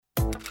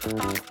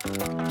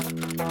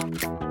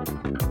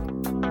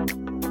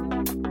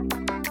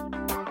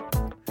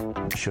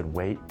Should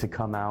wait to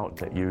come out,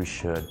 that you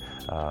should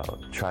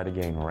try to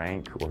gain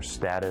rank or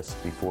status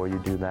before you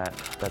do that.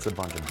 That's a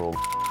bunch of bull.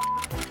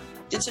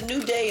 It's a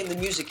new day in the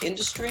music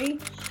industry,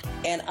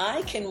 and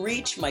I can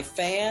reach my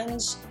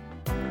fans.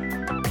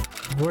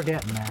 We're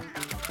getting there.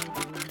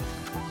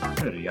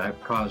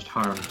 I've caused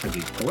harm to the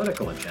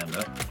political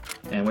agenda,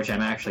 and which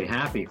I'm actually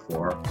happy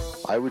for.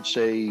 I would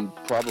say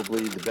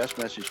probably the best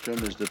message to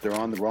them is that they're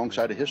on the wrong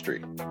side of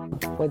history.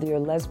 Whether you're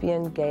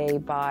lesbian, gay,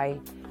 bi,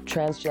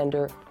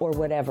 transgender, or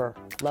whatever,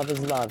 love is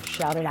love.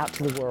 Shout it out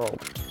to the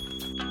world.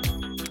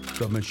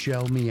 The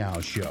Michelle Meow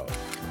Show.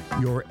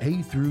 Your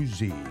A through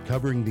Z,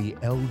 covering the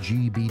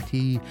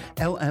LGBT,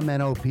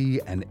 LMNOP,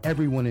 and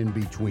everyone in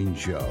between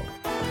show.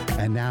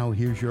 And now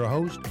here's your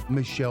host,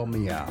 Michelle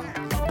Meow.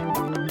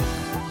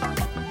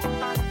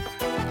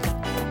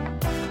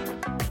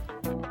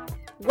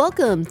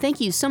 Welcome.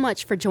 Thank you so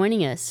much for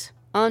joining us.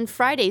 On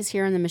Fridays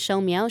here on the Michelle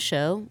Meow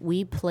Show,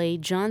 we play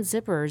John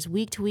Zipper's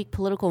week-to-week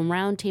political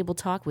roundtable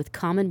talk with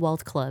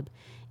Commonwealth Club.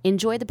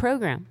 Enjoy the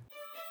program.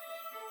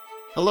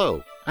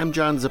 Hello, I'm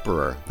John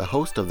Zipperer, the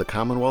host of the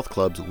Commonwealth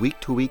Club's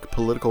week-to-week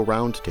political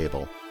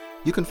roundtable.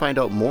 You can find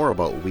out more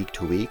about Week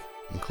to Week,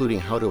 including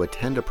how to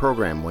attend a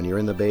program when you're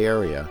in the Bay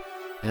Area,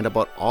 and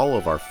about all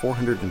of our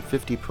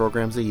 450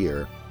 programs a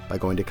year by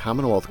going to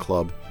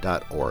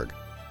commonwealthclub.org.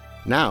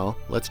 Now,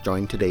 let's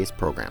join today's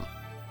program.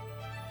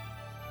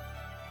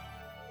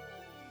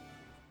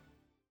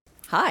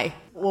 Hi.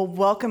 Well,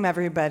 welcome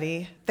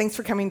everybody. Thanks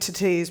for coming to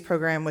today's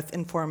program with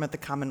Inform at the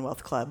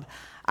Commonwealth Club.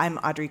 I'm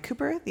Audrey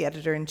Cooper, the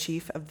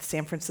editor-in-chief of the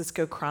San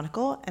Francisco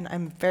Chronicle, and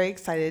I'm very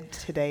excited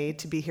today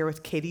to be here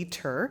with Katy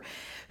Tur,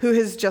 who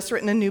has just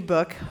written a new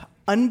book,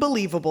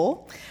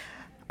 Unbelievable,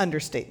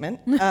 understatement,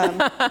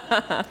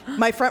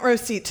 my front row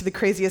seat to the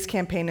craziest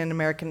campaign in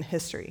American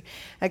history.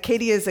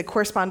 Katy is a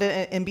correspondent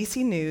at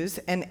NBC News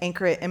and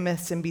anchor at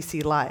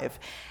MSNBC Live.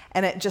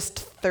 And at just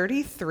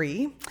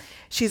 33,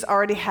 she's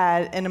already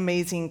had an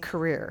amazing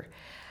career.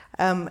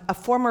 A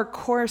former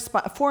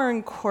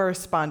foreign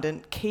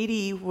correspondent,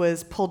 Katy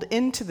was pulled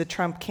into the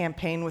Trump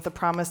campaign with a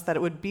promise that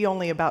it would be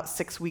only about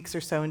 6 weeks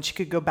or so and she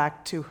could go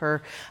back to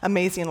her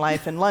amazing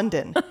life in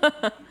London.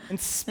 And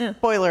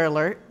spoiler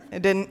alert,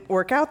 it didn't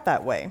work out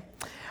that way.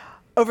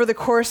 Over the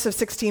course of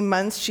 16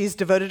 months, she's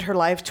devoted her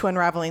life to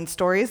unraveling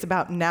stories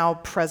about now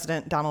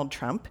President Donald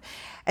Trump.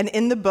 And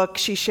in the book,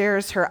 she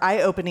shares her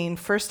eye-opening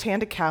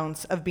firsthand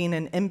accounts of being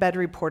an in-bed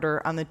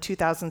reporter on the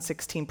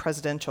 2016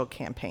 presidential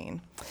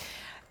campaign.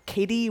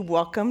 Katy,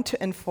 welcome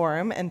to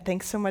Inform, and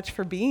thanks so much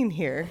for being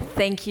here.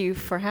 Thank you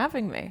for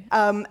having me.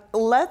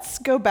 Let's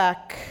go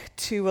back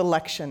to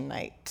election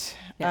night.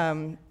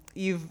 Yeah.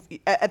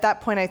 At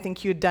that point, I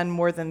think you had done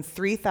more than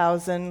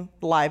 3,000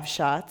 live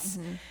shots.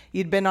 Mm-hmm.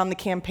 You'd been on the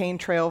campaign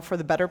trail for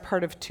the better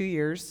part of 2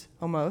 years,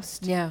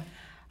 almost. Yeah.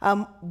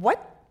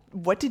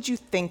 What did you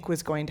think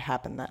was going to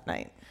happen that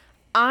night?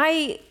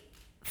 I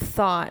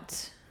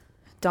thought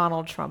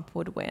Donald Trump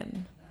would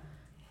win.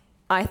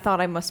 I thought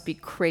I must be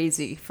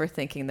crazy for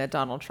thinking that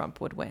Donald Trump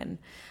would win.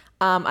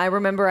 I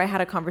remember I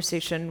had a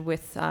conversation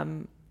with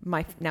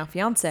my now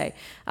fiance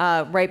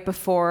right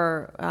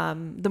before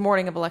the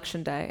morning of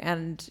Election Day,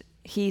 and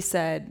he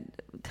said,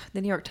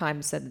 the New York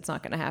Times said it's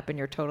not going to happen,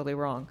 you're totally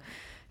wrong.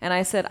 And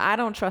I said, I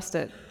don't trust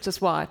it,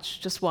 just watch,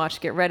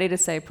 get ready to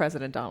say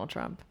President Donald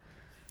Trump.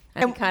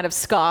 And he kind of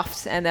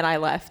scoffed, and then I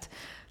left.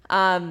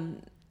 But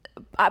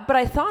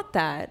I thought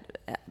that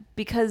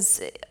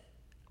because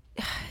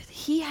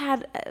he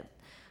had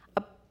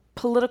a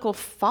political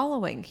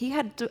following. He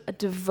had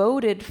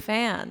devoted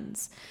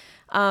fans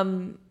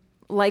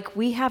like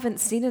we haven't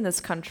seen in this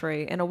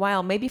country in a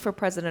while, maybe for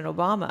President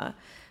Obama.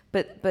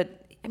 But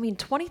I mean,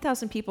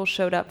 20,000 people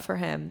showed up for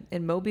him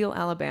in Mobile,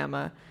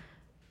 Alabama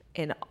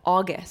in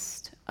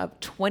August of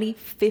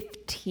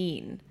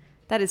 2015.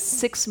 That is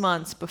 6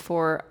 months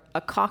before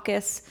a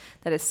caucus,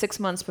 that is 6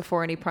 months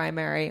before any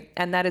primary,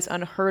 and that is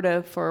unheard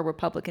of for a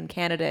Republican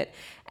candidate.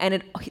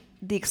 And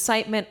the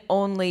excitement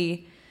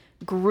only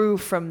grew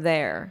from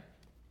there.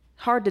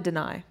 Hard to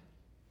deny.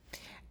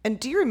 And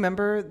do you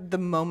remember the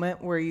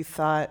moment where you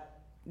thought,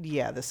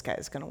 yeah, this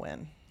guy's going to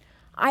win?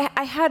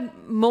 I had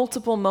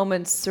multiple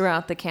moments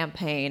throughout the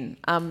campaign.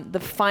 The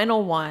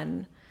final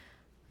one,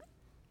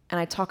 and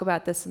I talk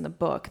about this in the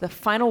book, the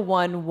final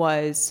one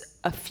was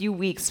a few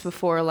weeks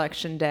before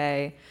Election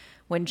Day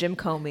when Jim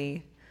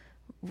Comey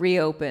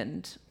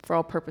reopened, for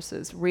all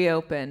purposes,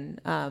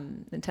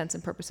 intents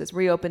and purposes,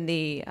 reopened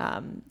the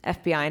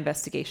FBI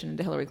investigation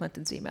into Hillary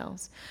Clinton's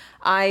emails.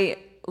 I,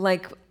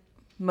 like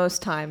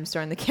most times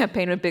during the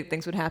campaign when big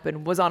things would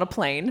happen, was on a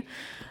plane.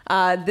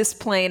 This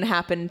plane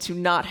happened to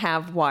not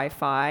have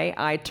Wi-Fi.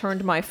 I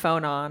turned my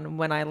phone on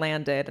when I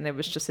landed, and it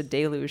was just a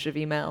deluge of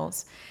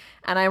emails.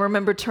 And I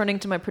remember turning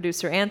to my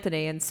producer,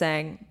 Anthony, and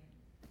saying,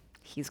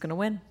 he's going to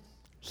win.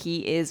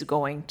 He is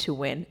going to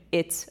win.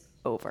 It's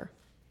over.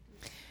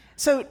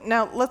 So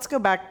now let's go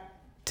back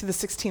to the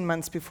 16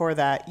 months before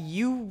that.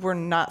 You were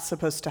not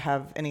supposed to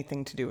have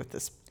anything to do with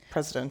this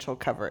presidential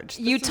coverage.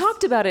 You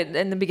talked about it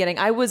in the beginning.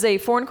 I was a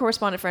foreign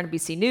correspondent for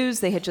NBC News.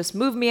 They had just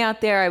moved me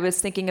out there. I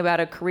was thinking about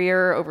a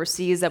career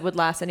overseas that would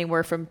last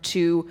anywhere from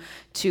 2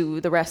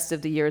 to the rest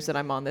of the years that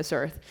I'm on this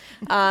earth.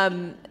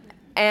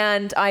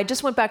 And I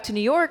just went back to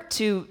New York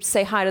to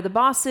say hi to the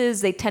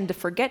bosses. They tend to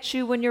forget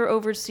you when you're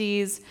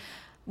overseas,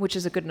 which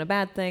is a good and a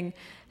bad thing.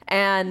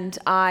 And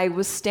I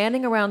was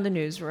standing around the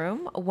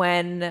newsroom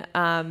when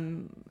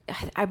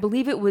I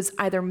believe it was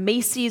either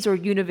Macy's or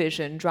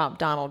Univision dropped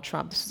Donald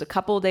Trump. This was a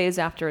couple of days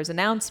after his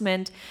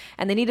announcement,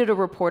 and they needed a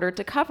reporter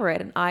to cover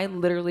it. And I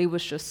literally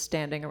was just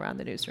standing around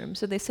the newsroom.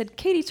 So they said,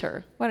 Katy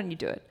Tur, why don't you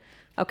do it?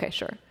 Okay,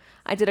 sure.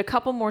 I did a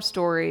couple more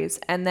stories.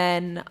 And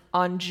then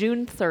on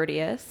June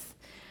 30th,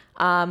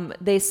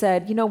 they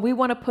said, we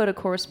want to put a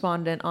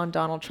correspondent on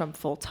Donald Trump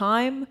full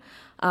time.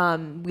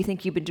 We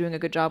think you've been doing a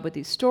good job with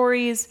these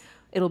stories.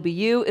 It'll be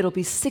you. It'll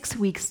be 6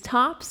 weeks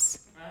tops.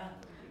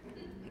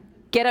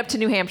 Get up to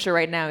New Hampshire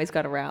right now. He's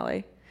got a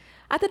rally.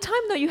 At the time,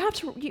 though,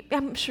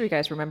 I'm sure you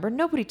guys remember,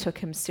 nobody took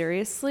him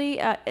seriously.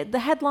 The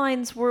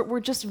headlines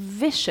were just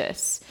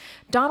vicious.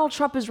 Donald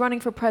Trump is running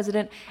for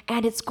president,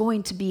 and it's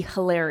going to be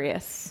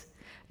hilarious.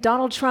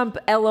 Donald Trump,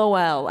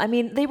 LOL. I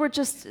mean, they were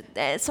just,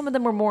 some of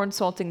them were more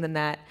insulting than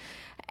that.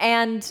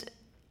 And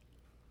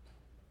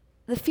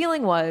the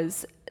feeling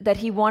was that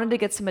he wanted to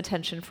get some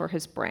attention for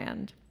his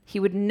brand. He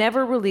would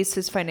never release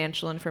his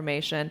financial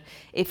information.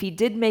 If he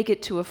did make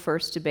it to a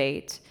first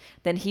debate,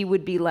 then he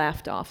would be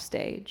laughed off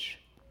stage.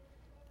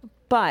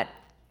 But,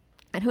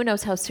 and who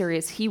knows how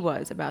serious he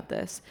was about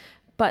this,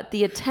 but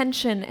the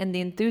attention and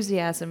the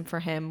enthusiasm for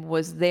him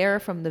was there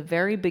from the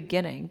very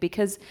beginning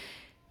because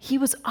he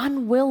was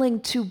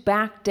unwilling to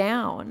back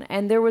down.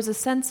 And there was a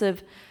sense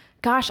of,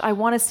 gosh, I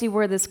want to see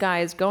where this guy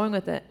is going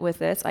with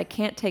this. I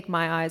can't take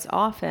my eyes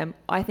off him.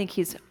 I think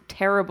he's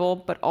terrible,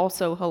 but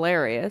also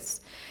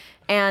hilarious.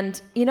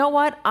 And you know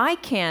what? I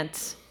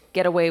can't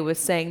get away with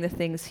saying the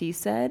things he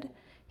said.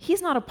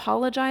 He's not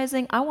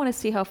apologizing. I want to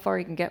see how far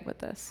he can get with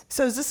this.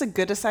 So is this a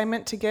good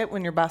assignment to get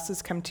when your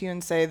bosses come to you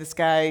and say, this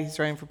guy, he's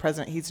running for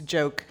president, he's a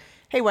joke.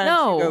 Hey, why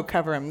don't you go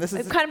cover him? It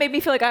kind of made me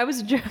feel like I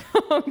was a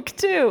joke,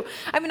 too.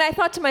 I mean, I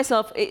thought to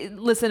myself,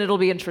 listen, it'll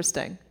be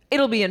interesting.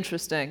 It'll be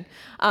interesting.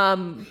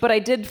 But I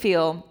did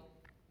feel,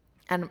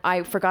 and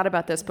I forgot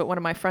about this, but one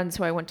of my friends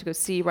who I went to go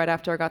see right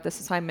after I got this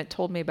assignment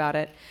told me about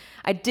it.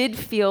 I did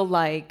feel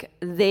like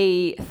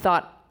they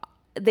thought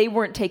they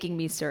weren't taking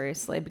me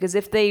seriously, because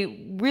if they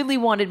really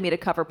wanted me to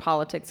cover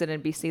politics at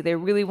NBC, they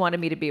really wanted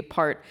me to be a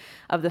part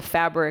of the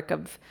fabric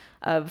of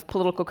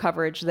political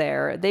coverage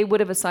there, they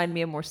would have assigned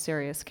me a more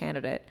serious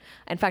candidate.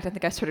 In fact, I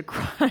think I started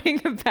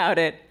crying about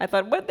it. I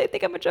thought, what, they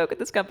think I'm a joke at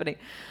this company?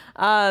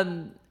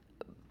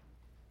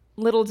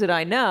 Little did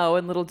I know,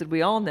 and little did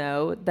we all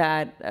know,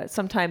 that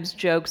sometimes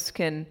jokes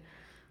can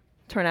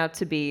turn out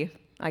to be,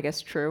 I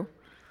guess, true.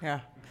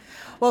 Yeah.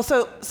 Well,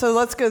 so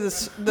let's go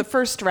the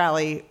first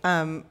rally,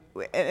 and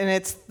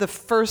it's the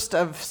first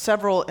of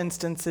several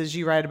instances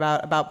you write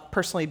about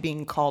personally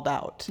being called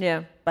out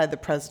by the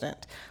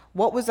president.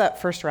 What was that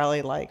first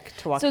rally like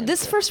to walk into? So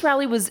this first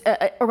rally was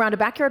around a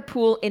backyard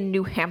pool in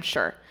New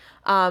Hampshire.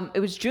 It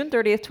was June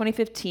 30th,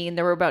 2015.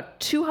 There were about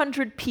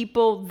 200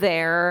 people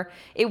there.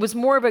 It was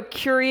more of a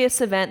curious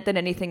event than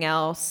anything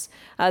else.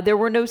 There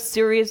were no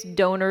serious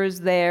donors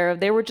there.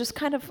 They were just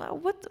kind of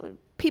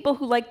people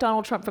who liked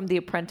Donald Trump from The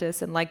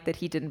Apprentice and liked that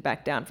he didn't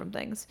back down from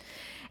things.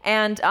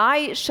 And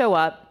I show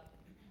up.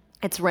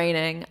 It's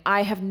raining.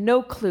 I have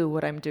no clue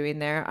what I'm doing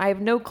there. I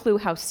have no clue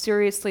how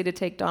seriously to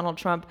take Donald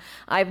Trump.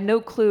 I have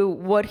no clue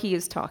what he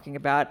is talking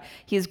about.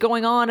 He's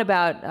going on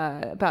about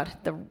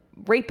the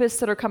rapists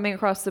that are coming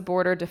across the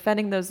border,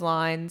 defending those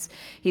lines.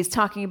 He's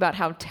talking about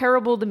how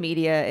terrible the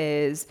media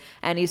is,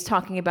 and he's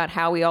talking about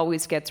how he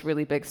always gets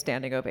really big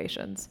standing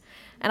ovations.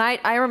 And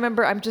I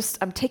remember I'm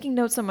taking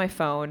notes on my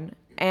phone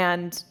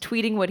and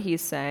tweeting what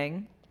he's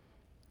saying,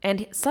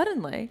 and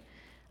suddenly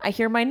I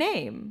hear my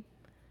name.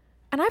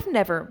 And I've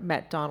never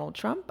met Donald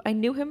Trump. I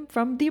knew him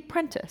from The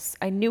Apprentice.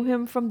 I knew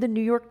him from the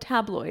New York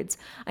tabloids.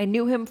 I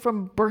knew him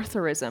from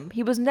birtherism.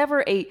 He was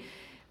never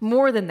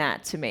more than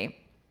that to me.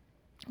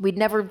 We'd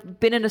never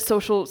been in a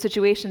social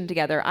situation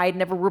together. I'd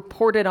never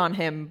reported on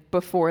him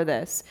before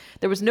this.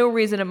 There was no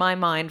reason in my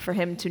mind for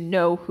him to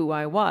know who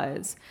I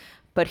was.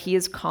 But he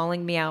is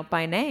calling me out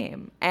by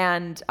name.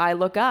 And I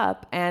look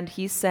up and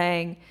he's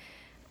saying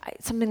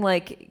something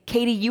like,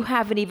 Katy, you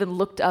haven't even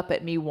looked up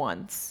at me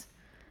once.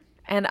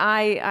 And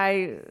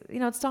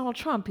it's Donald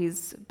Trump.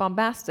 He's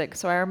bombastic.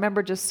 So I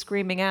remember just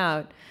screaming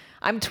out,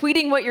 I'm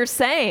tweeting what you're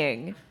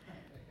saying.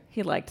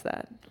 He liked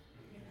that.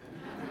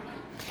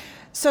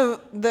 So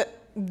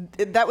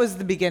that was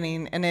the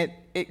beginning, and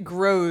it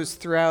grows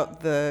throughout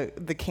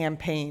the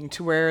campaign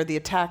to where the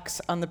attacks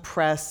on the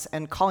press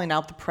and calling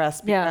out the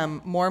press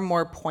become more and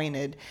more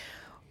pointed.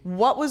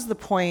 What was the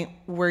point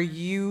where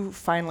you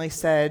finally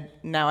said,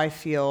 now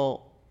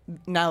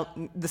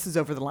this is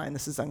over the line,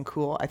 this is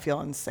uncool, I feel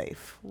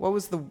unsafe? What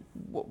was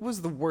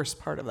the worst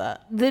part of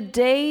that? The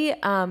day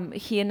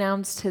he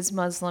announced his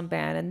Muslim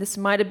ban, and this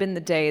might have been the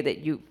day that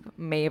you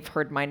may have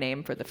heard my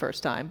name for the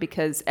first time,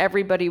 because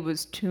everybody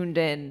was tuned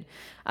in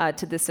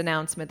to this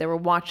announcement. They were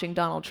watching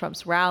Donald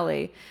Trump's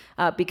rally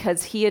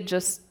because he had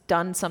just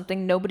done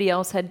something nobody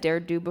else had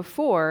dared do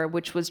before,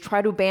 which was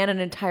try to ban an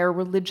entire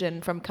religion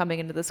from coming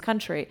into this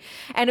country.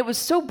 And it was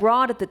so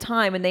broad at the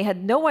time, and they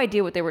had no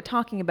idea what they were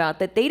talking about,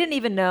 that they didn't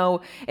even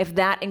know if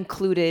that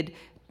included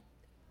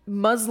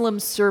Muslim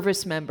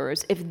service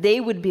members, if they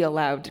would be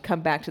allowed to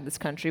come back to this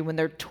country when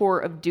their tour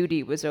of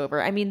duty was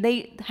over. I mean,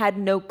 they had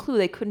no clue.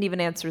 They couldn't even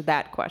answer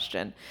that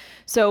question.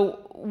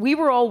 So we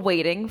were all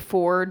waiting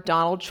for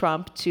Donald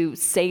Trump to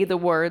say the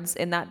words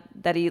in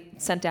that he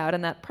sent out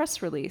in that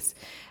press release.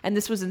 And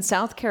this was in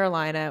South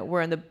Carolina.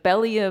 We're in the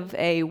belly of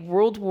a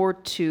World War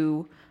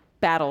II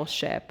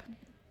battleship.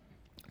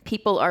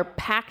 People are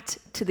packed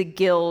to the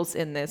gills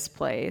in this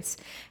place.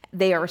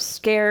 They are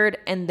scared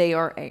and they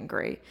are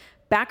angry.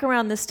 Back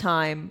around this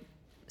time,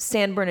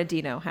 San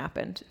Bernardino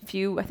happened, a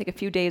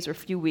few days or a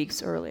few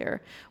weeks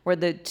earlier, where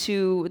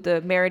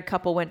the married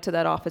couple went to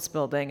that office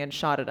building and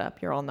shot it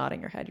up. You're all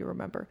nodding your head, you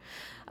remember.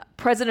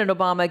 President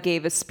Obama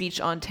gave a speech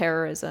on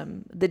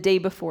terrorism the day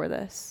before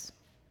this,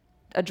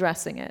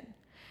 addressing it.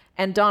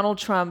 And Donald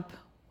Trump,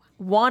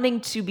 wanting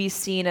to be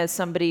seen as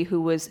somebody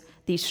who was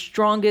the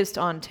strongest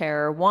on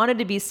terror, wanted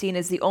to be seen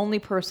as the only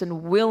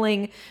person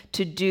willing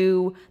to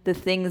do the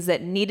things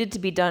that needed to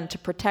be done to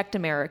protect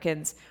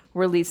Americans,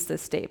 released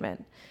this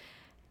statement.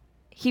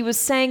 He was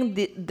saying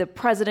the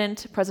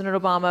President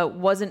Obama,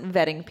 wasn't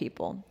vetting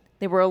people.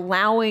 They were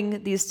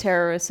allowing these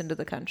terrorists into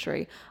the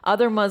country.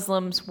 Other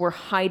Muslims were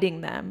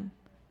hiding them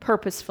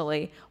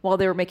purposefully while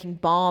they were making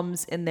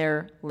bombs in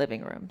their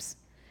living rooms.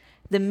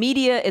 The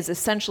media is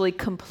essentially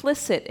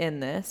complicit in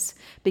this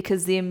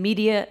because the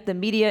media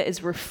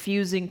is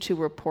refusing to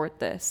report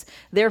this.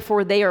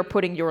 Therefore, they are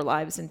putting your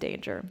lives in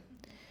danger.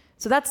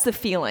 So that's the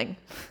feeling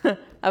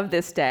of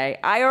this day.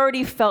 I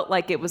already felt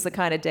like it was the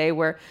kind of day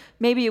where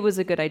maybe it was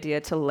a good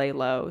idea to lay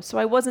low. So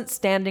I wasn't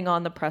standing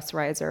on the press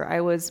riser. I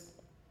was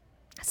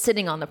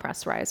sitting on the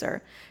press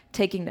riser,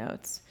 taking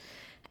notes.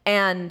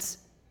 And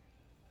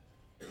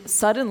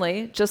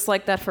suddenly, just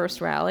like that first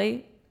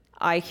rally,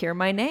 I hear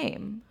my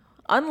name.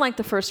 Unlike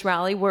the first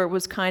rally where it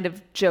was kind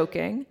of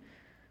joking,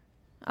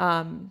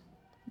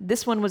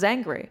 this one was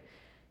angry.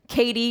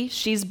 Katy,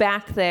 she's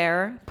back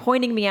there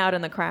pointing me out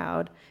in the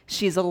crowd.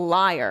 She's a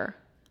liar,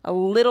 a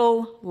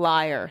little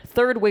liar,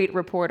 third-rate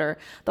reporter.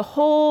 The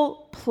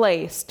whole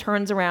place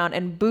turns around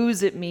and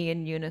boos at me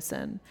in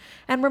unison.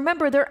 And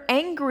remember, they're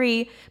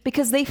angry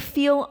because they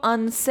feel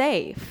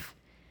unsafe.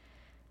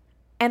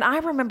 And I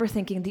remember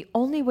thinking the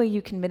only way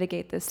you can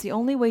mitigate this, the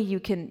only way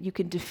you can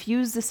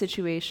diffuse the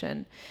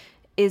situation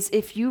is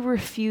if you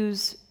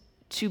refuse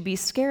to be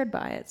scared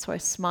by it. So I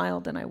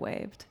smiled and I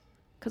waved.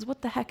 Because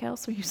what the heck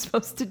else are you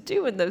supposed to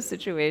do in those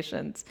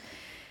situations?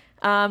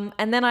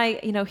 And then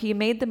he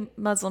made the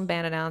Muslim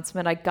ban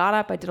announcement. I got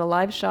up, I did a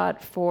live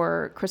shot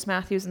for Chris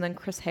Matthews and then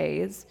Chris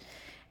Hayes.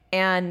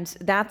 And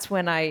that's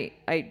when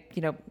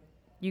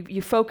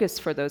you focus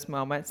for those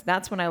moments.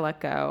 That's when I let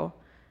go.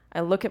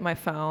 I look at my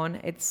phone.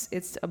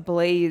 It's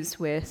ablaze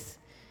with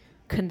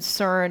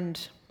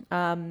concerned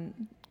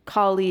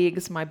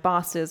colleagues, my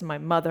bosses, my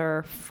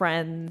mother,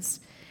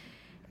 friends,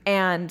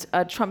 and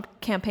a Trump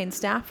campaign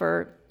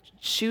staffer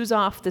shoos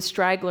off the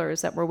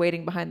stragglers that were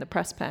waiting behind the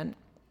press pen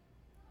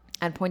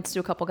and points to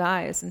a couple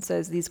guys and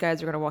says, "These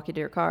guys are going to walk you to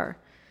your car."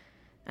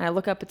 And I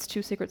look up, it's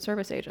 2 Secret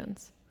Service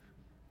agents.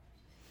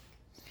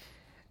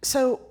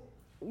 So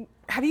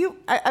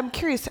I'm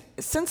curious,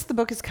 since the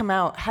book has come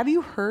out, have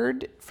you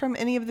heard from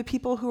any of the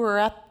people who were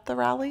at the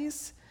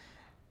rallies?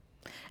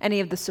 Any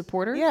of the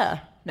supporters? Yeah.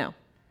 No.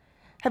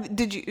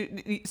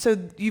 So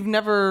you've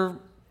never,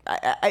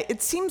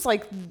 it seems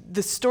like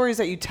the stories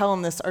that you tell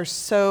in this are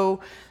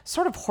so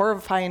sort of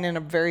horrifying in a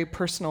very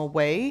personal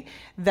way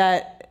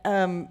that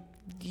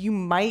you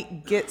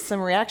might get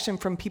some reaction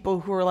from people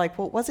who are like,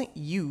 well, it wasn't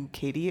you,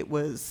 Katy, it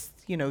was,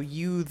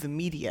 you, the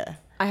media.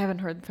 I haven't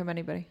heard from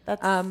anybody.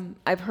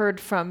 I've heard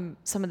from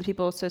some of the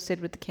people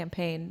associated with the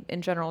campaign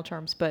in general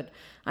terms, but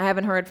I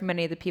haven't heard from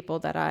any of the people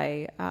that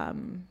I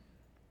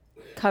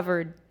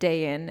covered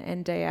day in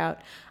and day out.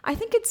 I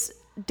think it's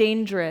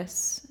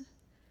dangerous,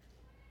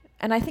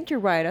 and I think you're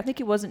right. I think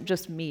it wasn't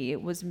just me.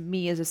 It was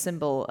me as a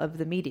symbol of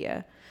the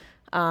media.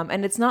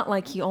 And it's not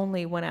like he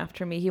only went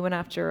after me. He went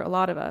after a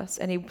lot of us,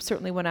 and he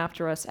certainly went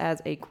after us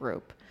as a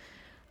group.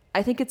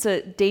 I think it's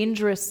a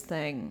dangerous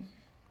thing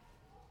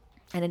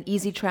and an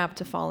easy trap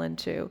to fall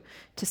into,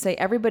 to say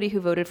everybody who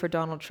voted for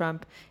Donald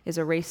Trump is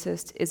a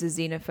racist, is a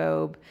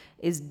xenophobe,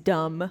 is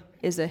dumb,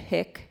 is a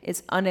hick,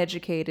 is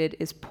uneducated,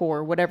 is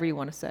poor, whatever you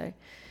want to say,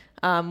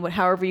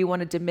 however you want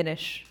to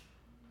diminish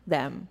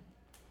them.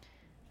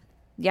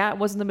 Yeah, it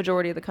wasn't the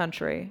majority of the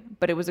country,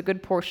 but it was a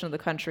good portion of the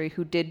country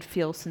who did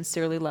feel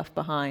sincerely left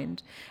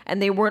behind. And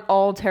they weren't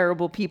all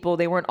terrible people.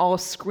 They weren't all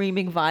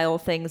screaming vile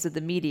things at the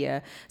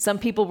media. Some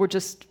people were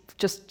just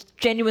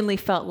genuinely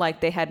felt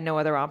like they had no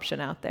other option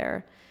out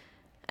there.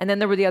 And then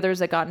there were the others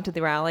that got into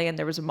the rally, and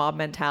there was a mob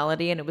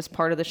mentality, and it was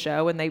part of the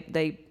show, and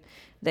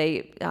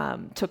they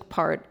took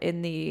part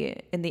in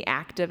the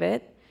act of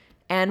it.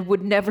 and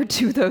would never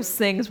do those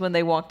things when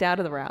they walked out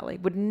of the rally,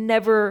 would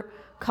never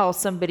call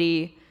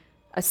somebody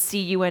a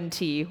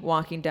C-U-N-T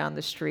walking down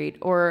the street,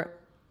 or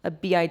a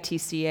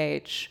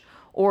B-I-T-C-H,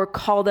 or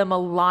call them a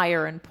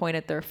liar and point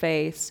at their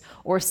face,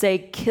 or say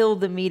kill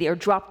the media, or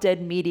drop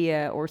dead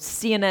media, or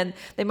CNN.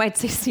 They might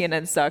say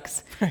CNN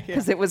sucks,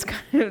 because it was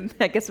kind of,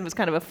 I guess it was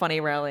kind of a funny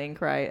rallying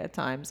cry at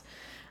times.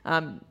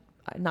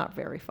 Not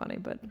very funny,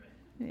 but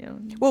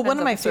well, one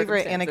of my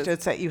favorite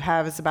anecdotes that you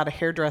have is about a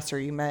hairdresser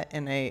you met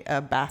in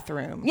a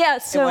bathroom. Yeah,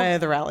 so at one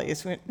of the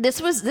rallies.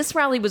 This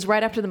rally was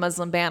right after the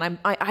Muslim ban.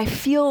 I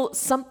feel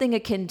something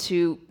akin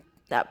to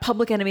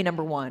public enemy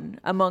number one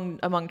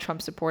among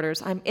Trump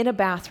supporters. I'm in a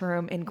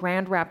bathroom in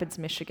Grand Rapids,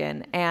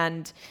 Michigan,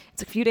 and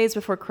it's a few days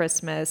before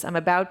Christmas. I'm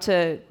about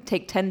to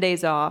take 10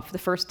 days off. The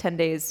first 10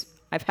 days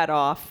I've had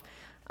off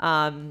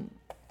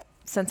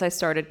since I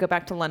started. Go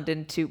back to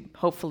London to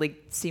hopefully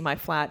see my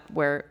flat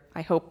where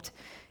I hoped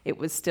it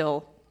was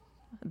still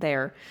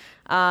there.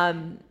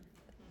 And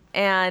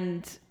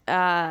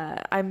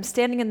I'm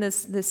standing in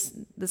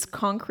this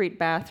concrete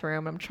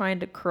bathroom. I'm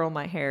trying to curl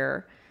my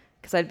hair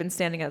because I'd been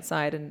standing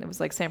outside and it was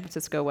like San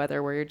Francisco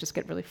weather where you just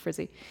get really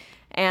frizzy.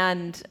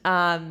 And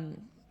a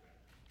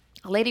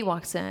lady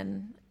walks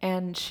in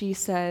and she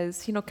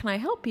says, can I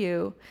help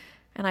you?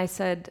 And I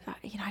said, I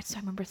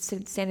remember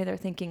standing there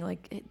thinking,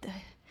 like,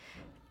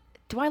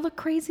 do I look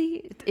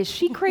crazy? Is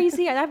she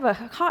crazy? I have a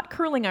hot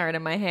curling iron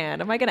in my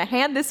hand. Am I going to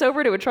hand this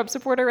over to a Trump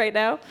supporter right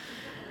now?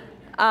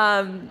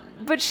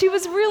 But she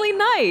was really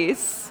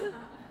nice.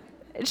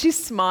 And she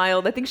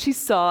smiled. I think she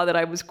saw that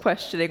I was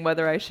questioning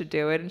whether I should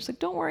do it. And she's like,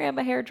 don't worry, I'm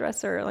a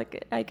hairdresser.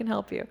 Like, I can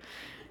help you.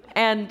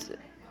 And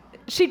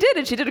she did.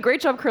 And she did a great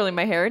job curling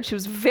my hair. And she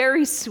was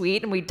very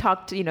sweet. And we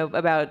talked,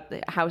 about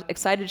how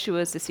excited she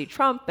was to see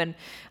Trump and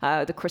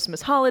the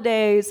Christmas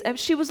holidays. And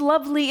she was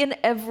lovely in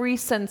every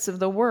sense of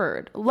the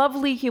word.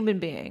 Lovely human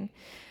being.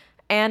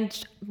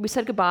 And we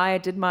said goodbye. I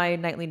did my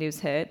nightly news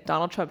hit.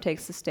 Donald Trump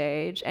takes the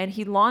stage. And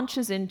he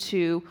launches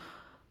into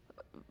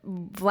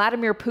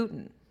Vladimir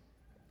Putin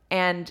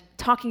and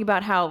talking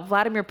about how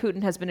Vladimir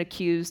Putin has been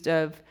accused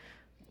of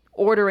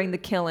ordering the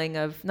killing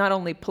of not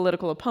only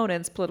political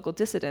opponents, political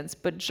dissidents,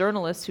 but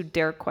journalists who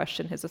dare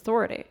question his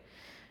authority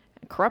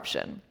and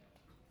corruption.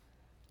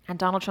 And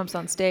Donald Trump's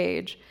on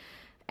stage,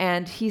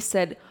 and he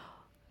said,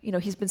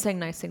 he's been saying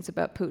nice things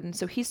about Putin,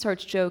 so he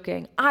starts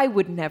joking, I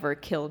would never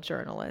kill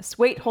journalists.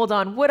 Wait, hold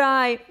on, would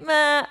I?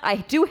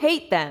 I do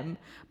hate them,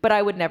 but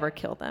I would never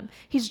kill them.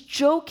 He's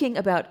joking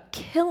about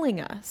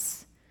killing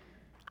us.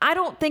 I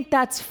don't think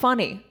that's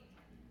funny,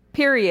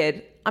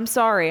 period. I'm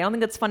sorry, I don't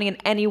think that's funny in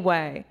any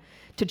way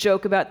to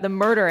joke about the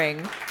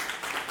murdering.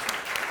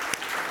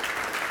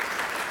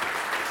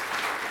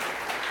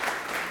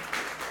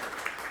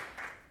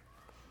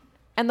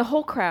 And the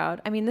whole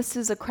crowd, this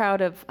is a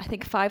crowd of, I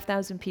think,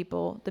 5,000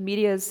 people. The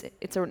media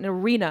it's an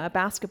arena, a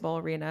basketball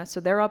arena. So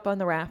they're up on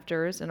the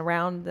rafters and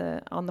around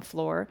on the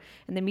floor.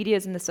 And the media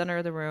is in the center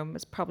of the room.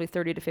 It's probably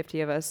 30 to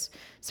 50 of us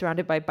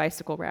surrounded by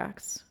bicycle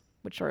racks,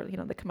 which are,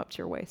 they come up to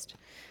your waist.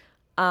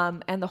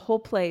 And the whole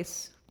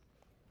place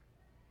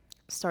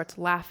starts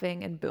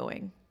laughing and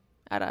booing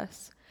at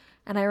us.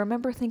 And I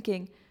remember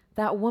thinking,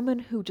 that woman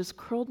who just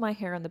curled my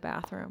hair in the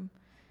bathroom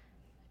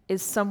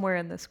is somewhere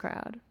in this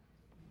crowd.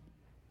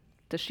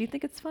 Does she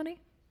think it's funny?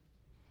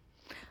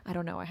 I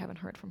don't know. I haven't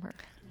heard from her.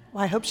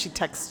 Well, I hope she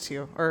texts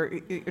you or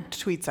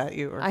tweets at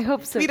you. Or I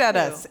hope so. Tweet at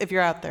us if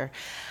you're out there.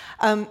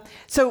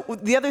 So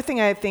the other thing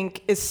I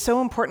think is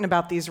so important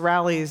about these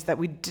rallies that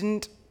we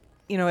didn't,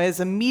 as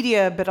a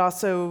media, but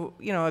also,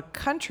 a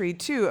country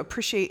too,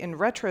 appreciate in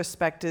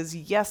retrospect is,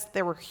 yes,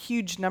 there were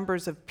huge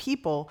numbers of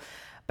people,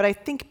 but I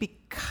think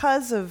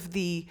because of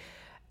the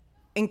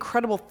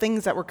incredible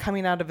things that were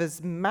coming out of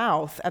his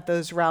mouth at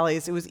those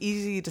rallies, it was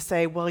easy to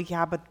say, well,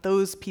 yeah, but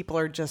those people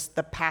are just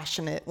the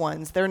passionate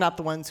ones. They're not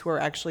the ones who are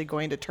actually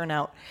going to turn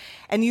out.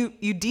 And you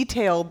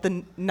detailed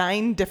the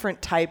 9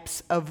 different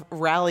types of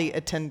rally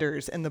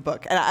attenders in the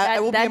book. And I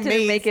will be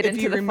amazed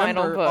if you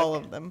remember all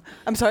of them.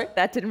 I'm sorry?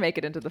 That didn't make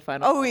it into the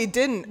final book. It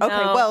didn't? Okay,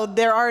 no. Well,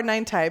 there are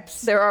 9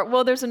 types.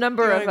 There's a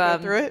number of... go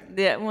through it?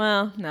 Yeah,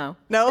 well, no.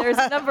 No? There's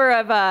a number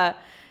of...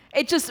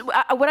 It just,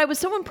 what I was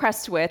so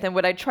impressed with, and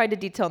what I tried to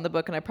detail in the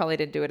book, and I probably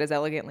didn't do it as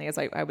elegantly as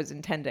I was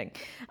intending,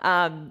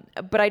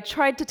 but I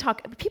tried to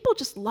talk, people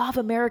just love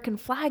American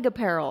flag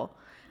apparel.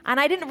 And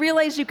I didn't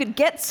realize you could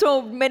get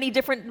so many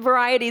different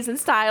varieties and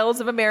styles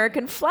of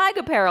American flag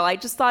apparel. I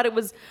just thought it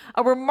was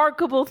a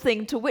remarkable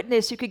thing to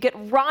witness. You could get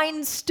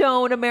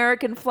rhinestone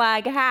American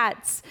flag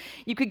hats.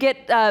 You could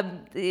get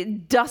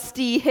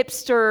dusty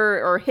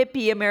hipster or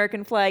hippie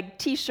American flag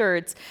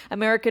t-shirts,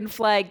 American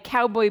flag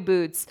cowboy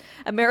boots,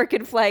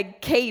 American flag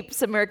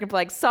capes, American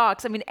flag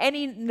socks.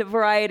 Any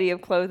variety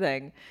of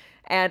clothing.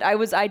 And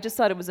I just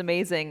thought it was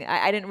amazing.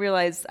 I didn't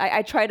realize,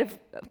 I tried to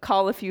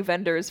call a few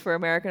vendors for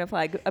American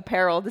flag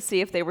apparel to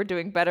see if they were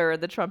doing better in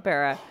the Trump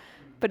era,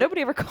 but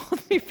nobody ever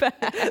called me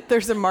back.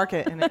 There's a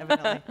market in it,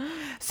 evidently.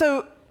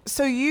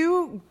 So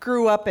you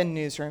grew up in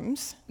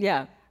newsrooms.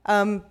 Yeah.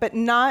 But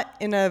not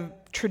in a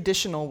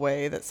traditional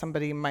way that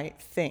somebody might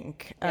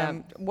think.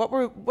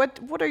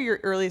 What are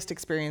your earliest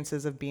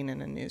experiences of being in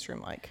a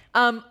newsroom like?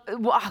 Well,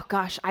 oh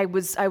gosh, I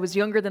was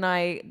younger than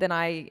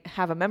I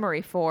have a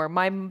memory for.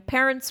 My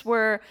parents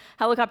were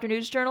helicopter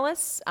news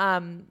journalists.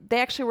 They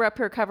actually were up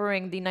here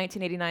covering the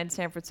 1989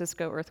 San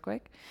Francisco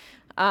earthquake.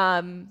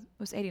 It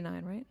was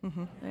 89, right?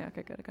 Mm-hmm. Yeah,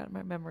 okay, good. I got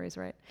my memories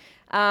right.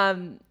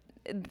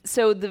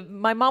 So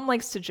my mom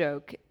likes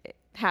to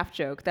half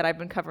joke, that I've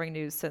been covering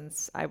news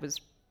since I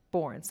was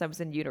born, since I was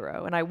in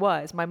utero. And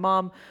my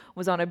mom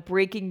was on a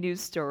breaking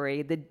news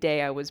story the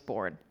day I was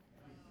born.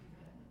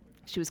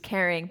 She was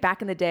carrying,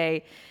 back in the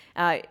day,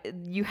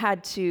 you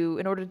had to,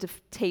 in order to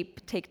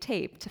take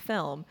tape to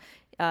film,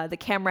 the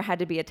camera had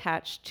to be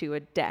attached to a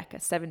deck, a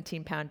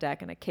 17-pound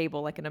deck, and a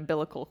cable, like an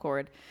umbilical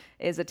cord,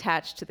 is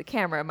attached to the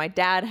camera. My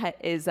dad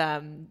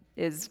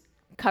is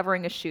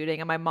covering a shooting,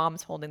 and my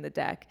mom's holding the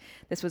deck.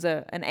 This was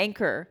an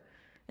anchor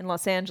in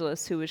Los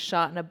Angeles who was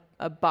shot in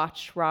a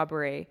botched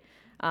robbery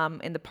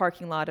in the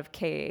parking lot of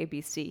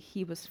KABC.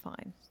 He was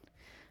fine.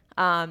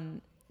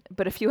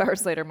 But a few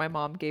hours later, my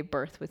mom gave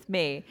birth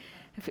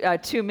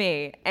to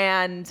me,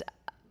 and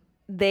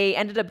they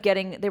ended up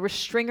they were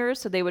stringers,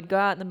 so they would go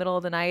out in the middle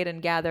of the night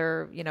and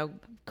gather,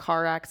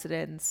 car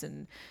accidents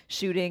and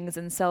shootings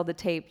and sell the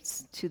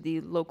tapes to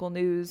the local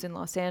news in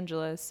Los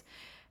Angeles.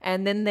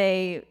 And then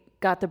they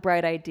got the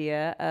bright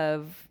idea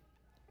of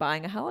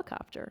buying a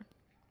helicopter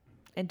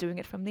and doing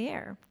it from the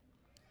air.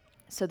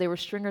 So they were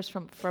stringers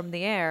from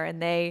the air,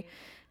 and they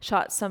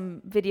shot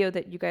some video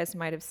that you guys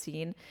might have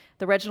seen.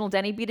 The Reginald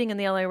Denny beating in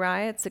the LA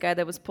riots, the guy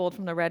that was pulled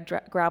from the red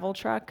gravel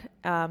truck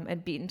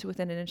and beaten to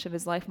within an inch of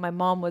his life. My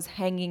mom was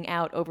hanging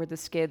out over the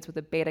skids with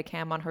a beta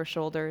cam on her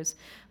shoulders.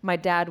 My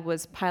dad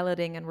was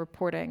piloting and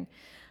reporting.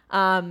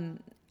 When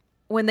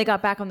they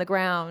got back on the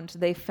ground,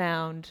 they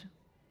found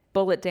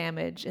bullet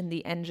damage in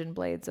the engine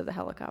blades of the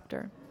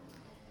helicopter.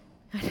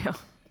 I know,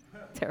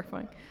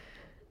 terrifying.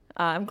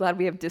 I'm glad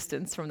we have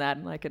distance from that,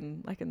 and I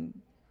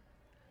can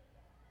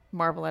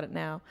marvel at it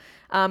now.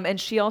 And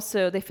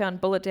they found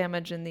bullet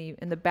damage in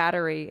the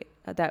battery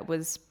that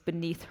was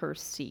beneath her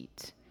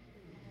seat.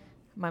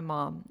 My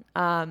mom.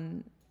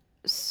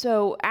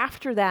 So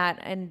after that,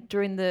 and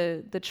during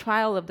the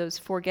trial of those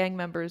 4 gang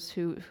members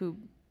who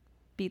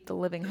beat the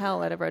living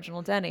hell out of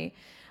Reginald Denny,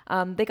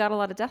 they got a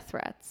lot of death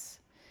threats.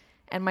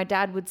 And my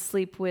dad would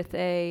sleep with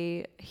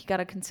he got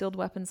a concealed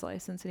weapons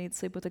license, and he'd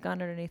sleep with a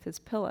gun underneath his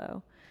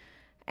pillow.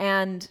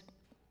 And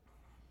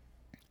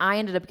I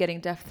ended up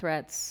getting death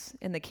threats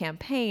in the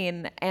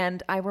campaign,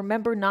 and I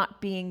remember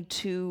not being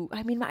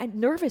I'm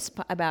nervous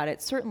about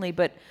it, certainly,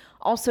 but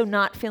also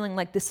not feeling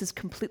like this is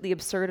completely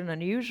absurd and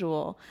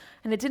unusual.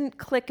 And it didn't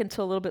click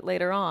until a little bit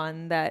later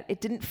on that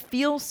it didn't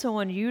feel so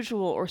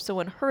unusual or so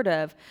unheard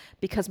of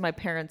because my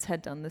parents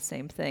had done the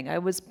same thing. I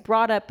was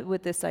brought up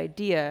with this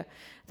idea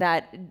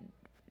that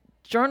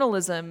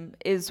journalism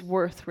is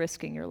worth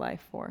risking your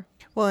life for.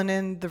 Well, and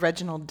in the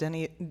Reginald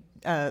Denny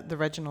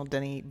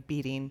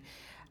beating,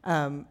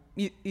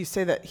 you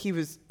say that he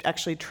was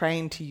actually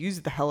trying to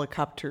use the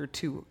helicopter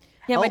to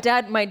help. My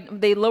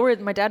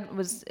dad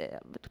was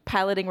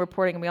piloting,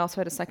 reporting, and we also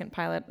had a second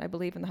pilot, I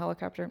believe, in the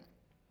helicopter.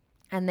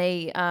 And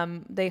they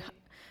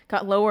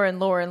got lower and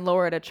lower and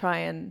lower to try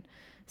and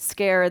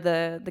scare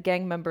the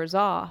gang members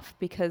off,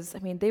 because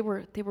they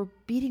were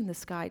beating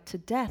this guy to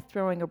death,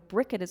 throwing a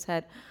brick at his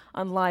head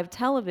on live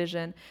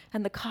television,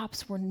 and the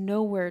cops were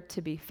nowhere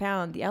to be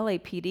found. The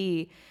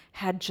LAPD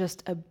had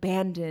just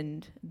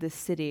abandoned the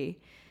city,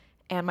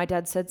 and my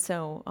dad said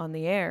so on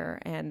the air,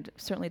 and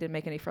certainly didn't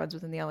make any friends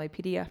within the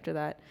LAPD after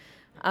that.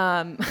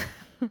 But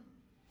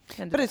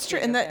it's true,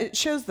 and that it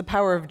shows the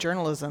power of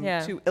journalism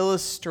to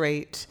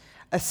illustrate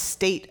a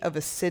state of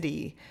a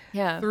city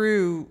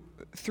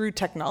through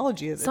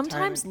technology at the time.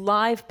 Sometimes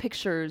live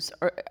pictures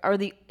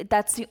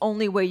that's the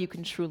only way you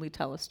can truly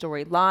tell a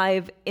story.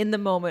 Live, in the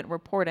moment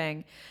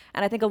reporting.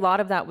 And I think a lot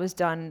of that was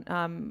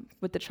done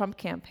with the Trump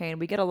campaign.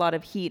 We get a lot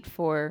of heat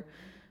for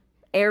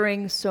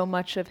airing so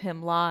much of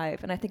him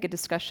live. And I think a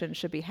discussion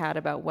should be had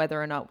about whether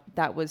or not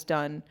that was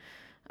done.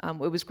 It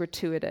was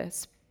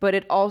gratuitous. But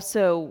it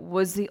also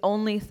was the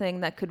only thing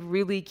that could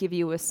really give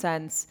you a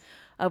sense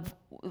of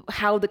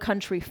how the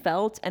country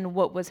felt and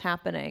what was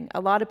happening. A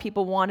lot of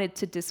people wanted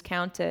to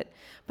discount it,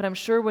 but I'm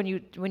sure when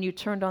you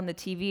turned on the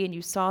TV and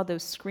you saw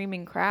those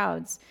screaming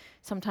crowds,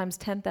 sometimes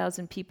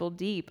 10,000 people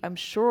deep, I'm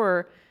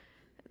sure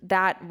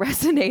that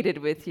resonated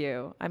with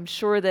you. I'm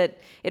sure that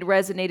it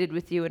resonated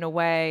with you in a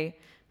way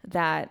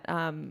that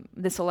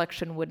this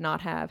election would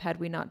not have had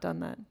we not done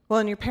that. Well,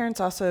 and your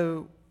parents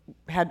also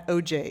had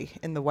OJ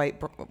in the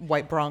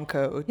white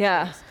Bronco.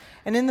 Yeah.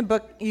 And in the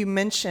book, you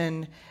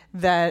mention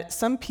that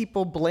some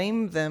people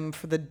blame them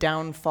for the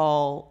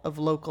downfall of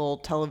local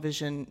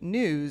television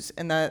news,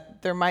 and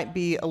that there might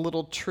be a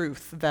little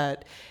truth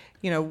that,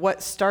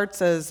 what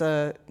starts as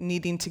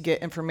needing to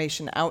get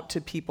information out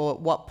to people, at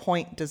what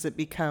point does it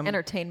become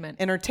entertainment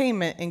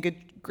and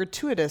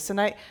gratuitous? And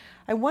I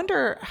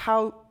wonder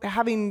how,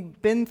 having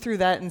been through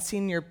that and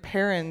seen your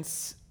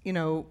parents,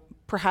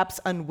 perhaps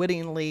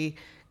unwittingly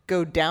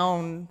go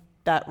down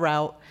that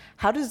route.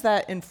 How does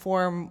that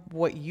inform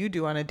what you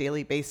do on a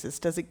daily basis?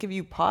 Does it give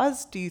you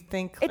pause? Do you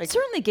think it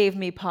certainly gave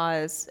me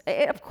pause?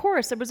 Of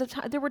course,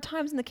 there were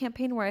times in the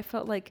campaign where I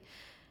felt like,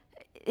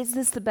 is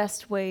this the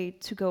best way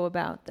to go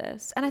about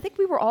this? And I think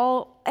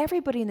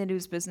everybody in the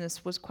news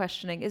business was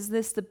questioning, is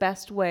this the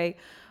best way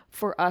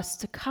for us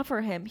to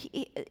cover him?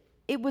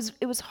 It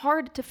was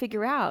hard to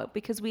figure out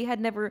because we had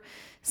never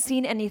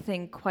seen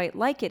anything quite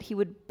like it. He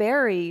would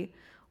bury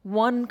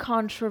one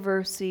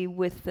controversy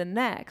with the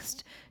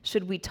next.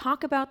 Should we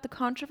talk about the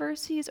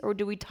controversies or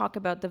do we talk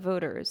about the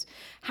voters?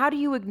 How do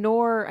you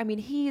ignore,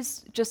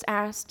 he's just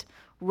asked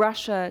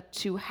Russia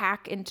to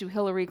hack into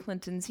Hillary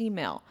Clinton's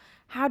email.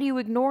 How do you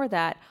ignore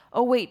that?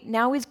 Oh, wait,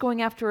 now he's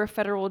going after a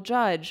federal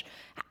judge.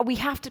 We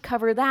have to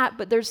cover that,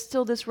 but there's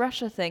still this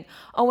Russia thing.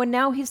 Oh, and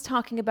now he's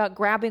talking about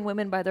grabbing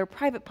women by their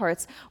private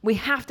parts. We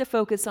have to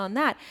focus on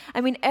that.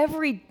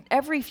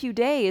 Every few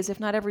days,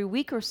 if not every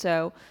week or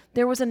so,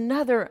 there was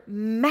another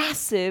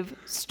massive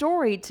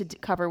story to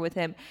cover with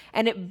him,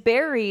 and it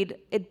buried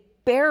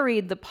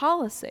the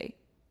policy.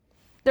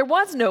 There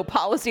was no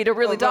policy to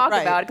really talk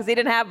about because he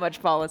didn't have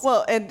much policy.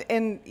 Well, and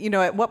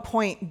at what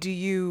point do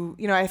you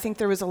I think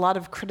there was a lot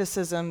of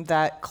criticism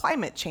that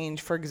climate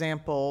change, for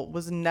example,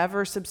 was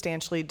never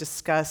substantially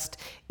discussed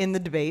in the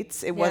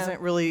debates. It wasn't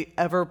really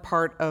ever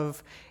part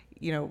of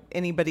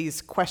anybody's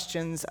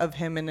questions of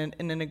him in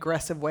an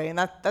aggressive way, and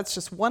that's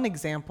just one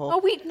example. Oh,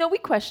 we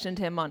questioned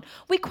him on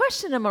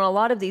a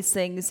lot of these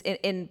things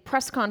in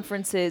press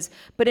conferences,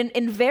 but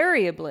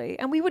invariably,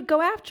 and we would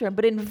go after him,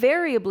 but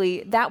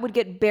invariably that would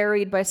get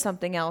buried by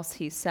something else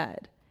he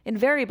said.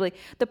 Invariably,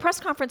 the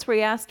press conference where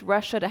he asked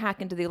Russia to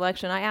hack into the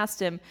election, I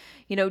asked him,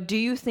 do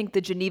you think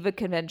the Geneva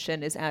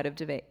Convention is out of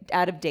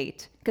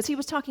date? Because he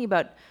was talking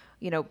about,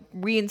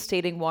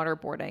 reinstating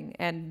waterboarding,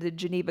 and the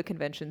Geneva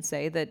Convention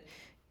say that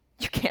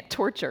you can't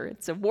torture.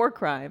 It's a war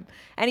crime.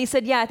 And he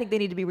said, I think they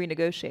need to be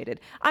renegotiated.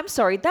 I'm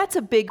sorry, that's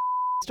a big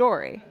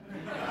story.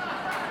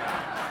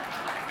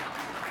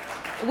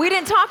 We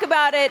didn't talk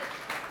about it.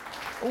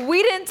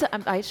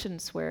 I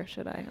shouldn't swear,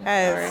 should I?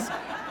 I'm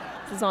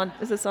sorry.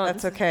 Is this on?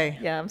 That's okay.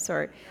 Yeah, I'm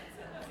sorry.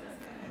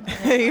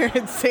 You're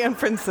in San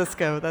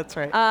Francisco, that's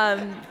right.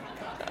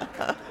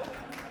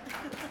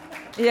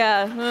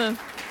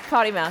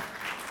 Potty mouth.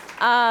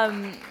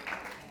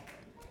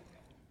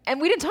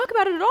 And we didn't talk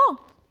about it at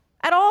all.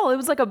 At all. It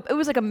was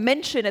like a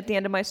mention at the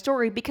end of my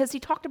story because he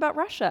talked about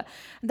Russia.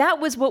 That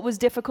was what was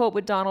difficult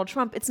with Donald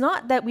Trump. It's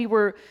not that we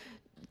were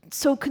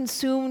so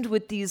consumed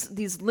with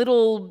these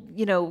little,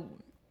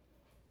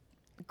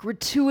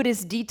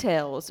 gratuitous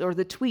details or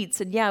the tweets,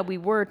 and we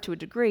were to a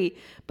degree,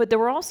 but there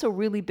were also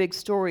really big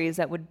stories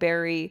that would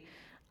bury.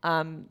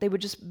 They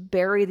would just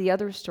bury the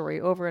other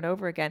story over and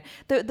over again.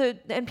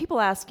 And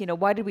people ask,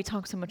 why did we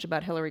talk so much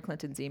about Hillary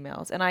Clinton's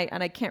emails? And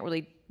I can't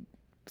really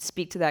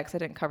speak to that because I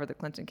didn't cover the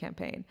Clinton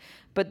campaign.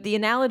 But the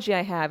analogy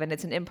I have, and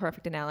it's an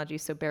imperfect analogy,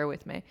 so bear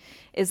with me,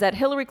 is that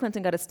Hillary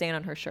Clinton got a stain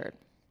on her shirt.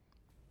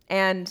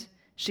 And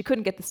she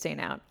couldn't get the stain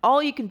out.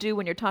 All you can do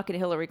when you're talking to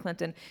Hillary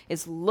Clinton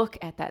is look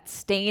at that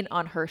stain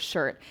on her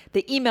shirt.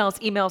 The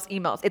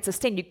emails. It's a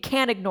stain. You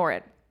can't ignore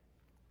it,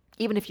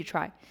 even if you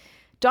try.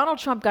 Donald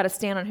Trump got a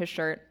stain on his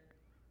shirt,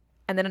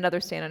 and then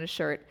another stain on his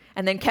shirt,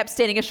 and then kept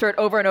staining his shirt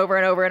over and over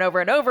and over and over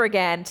and over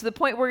again to the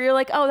point where you're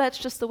like, oh, that's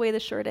just the way the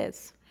shirt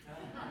is.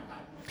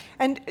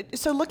 And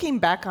so looking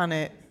back on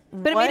it,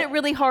 but it made it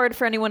really hard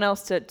for anyone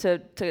else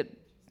to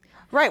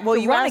right. Well,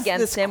 you run asked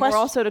against him, or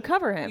also to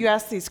cover him. You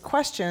ask these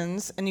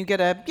questions, and you get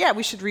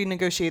we should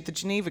renegotiate the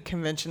Geneva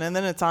Convention, and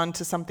then it's on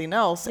to something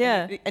else.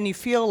 Yeah. And you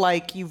feel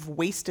like you've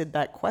wasted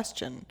that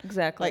question.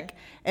 Exactly.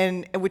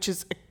 And which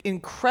is an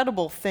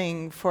incredible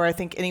thing for, I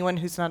think, anyone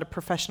who's not a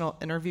professional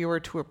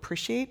interviewer to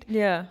appreciate.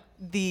 Yeah.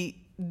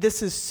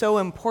 This is so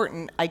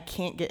important, I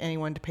can't get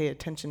anyone to pay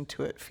attention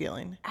to it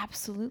feeling.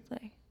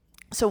 Absolutely.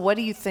 So what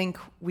do you think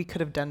we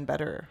could have done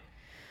better?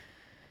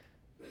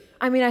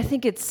 I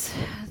think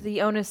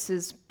the onus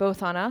is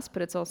both on us,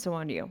 but it's also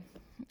on you.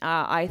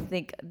 I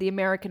think the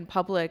American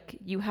public,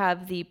 you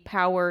have the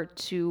power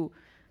to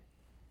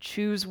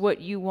choose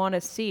what you want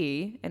to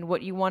see and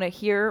what you want to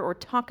hear or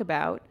talk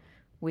about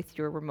with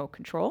your remote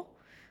control,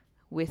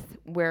 with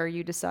where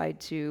you decide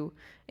to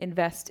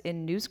invest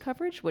in news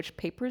coverage, which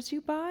papers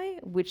you buy,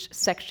 which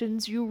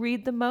sections you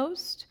read the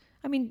most.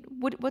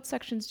 What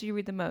sections do you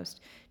read the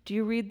most? Do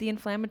you read the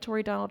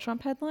inflammatory Donald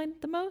Trump headline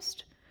the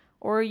most?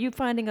 Or are you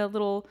finding a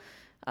little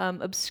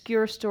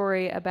obscure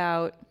story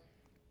about,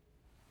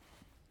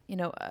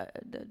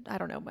 I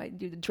don't know,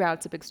 the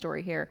drought's a big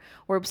story here,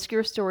 or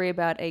obscure story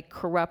about a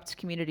corrupt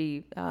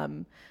community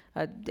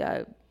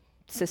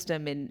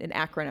system in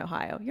Akron,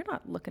 Ohio? You're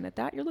not looking at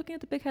that. You're looking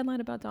at the big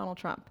headline about Donald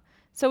Trump.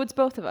 So it's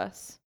both of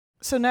us.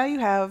 So now you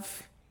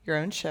have your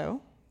own show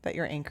that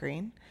you're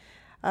anchoring.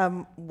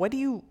 What do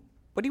you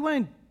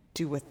want to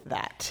do with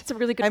that? It's a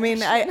really good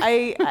question.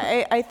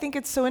 I think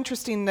it's so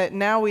interesting that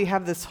now we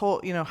have this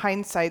whole,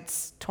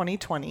 hindsight's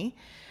 2020.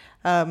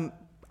 I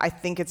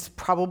think it's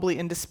probably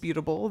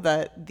indisputable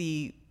that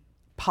the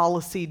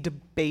policy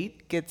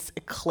debate gets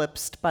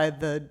eclipsed by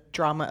the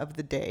drama of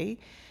the day.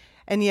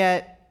 And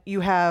yet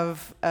you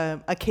have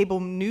a cable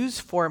news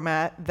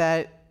format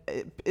that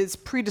is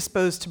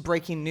predisposed to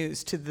breaking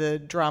news, to the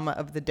drama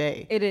of the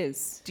day. It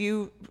is.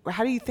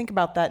 How do you think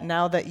about that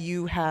now that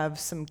you have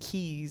some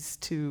keys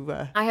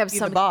to I have be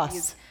some the boss?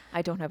 keys.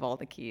 I don't have all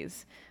the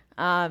keys.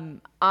 My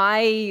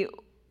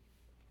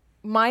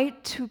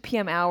 2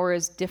 p.m. hour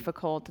is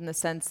difficult in the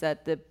sense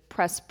that the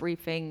press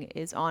briefing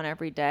is on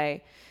every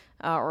day,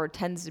 or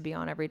tends to be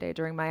on every day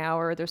during my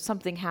hour. There's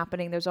something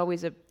happening. There's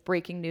always a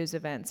breaking news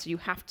event. So you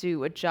have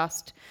to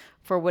adjust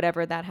for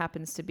whatever that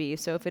happens to be.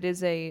 So if it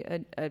is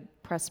a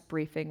press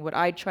briefing, what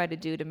I try to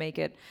do to make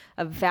it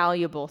a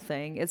valuable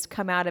thing is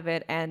come out of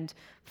it and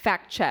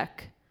fact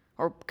check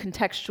or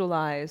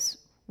contextualize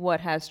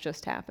what has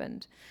just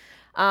happened.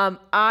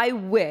 I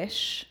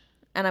wish,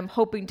 and I'm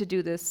hoping to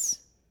do this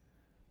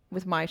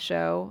with my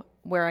show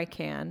where I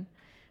can,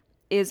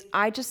 is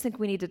I just think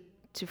we need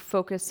to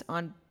focus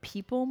on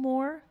people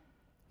more,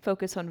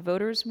 focus on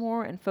voters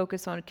more, and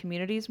focus on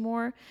communities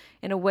more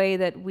in a way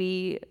that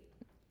we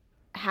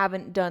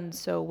haven't done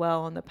so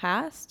well in the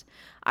past.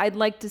 I'd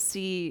like to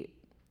see,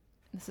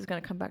 this is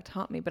going to come back to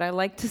haunt me, but I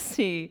like to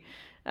see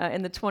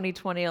in the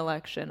 2020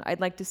 election, I'd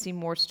like to see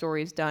more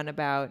stories done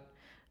about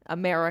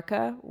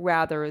America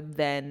rather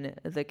than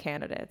the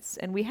candidates.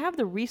 And we have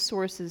the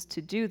resources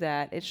to do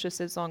that. It's just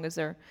as long as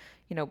they're,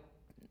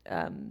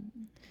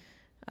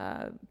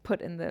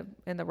 put in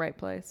the right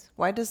place.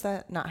 Why does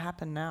that not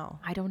happen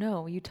now? I don't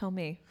know. You tell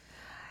me.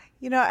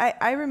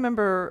 I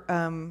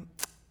remember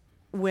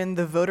when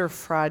the Voter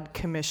Fraud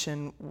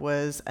Commission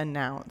was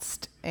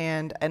announced,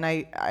 and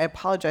I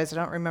apologize, I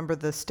don't remember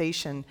the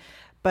station,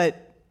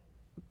 but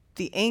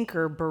the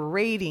anchor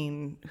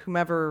berating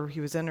whomever he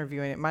was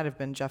interviewing, it might have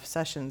been Jeff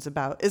Sessions,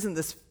 about, isn't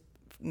this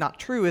not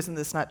true? Isn't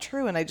this not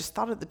true? And I just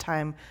thought at the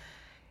time,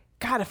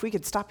 God, if we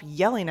could stop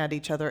yelling at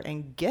each other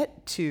and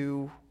get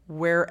to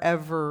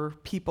wherever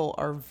people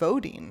are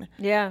voting.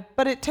 Yeah.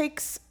 But it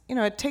takes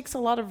a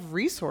lot of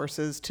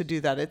resources to do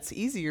that. It's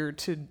easier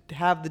to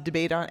have the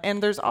debate on,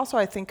 and there's also,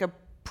 I think, a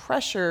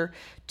pressure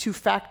to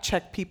fact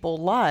check people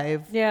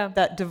live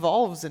that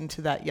devolves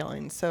into that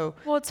yelling. So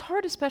it's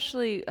hard,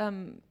 especially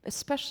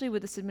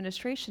with this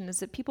administration, is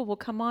that people will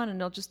come on and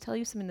they'll just tell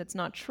you something that's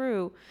not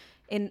true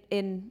in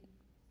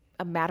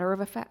a matter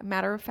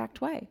of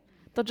fact way.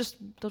 They'll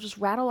just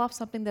rattle off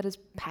something that is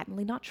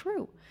patently not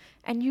true,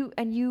 and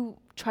you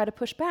try to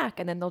push back,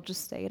 and then they'll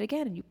just say it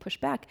again, and you push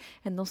back,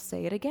 and they'll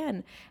say it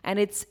again, and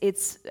it's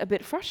a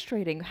bit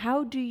frustrating.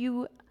 How do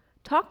you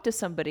talk to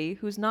somebody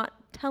who's not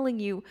telling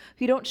you,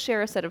 who you don't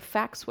share a set of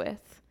facts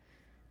with?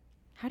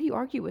 How do you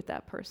argue with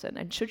that person?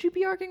 And should you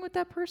be arguing with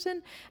that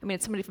person? I mean,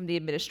 it's somebody from the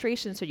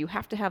administration, so you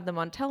have to have them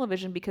on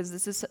television because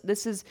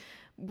this is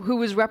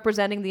who is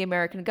representing the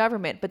American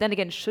government. But then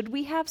again, should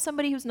we have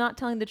somebody who's not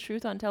telling the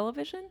truth on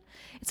television?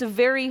 It's a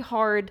very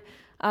hard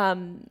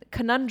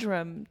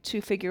conundrum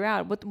to figure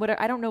out. What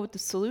I don't know what the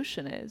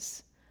solution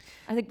is.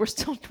 I think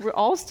we're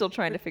all still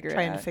trying to figure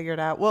it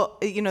out. Well,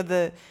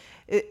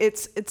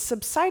 it's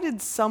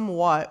subsided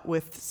somewhat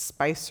with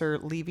Spicer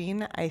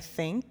leaving, I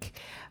think,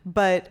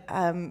 but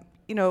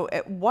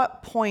at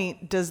what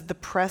point does the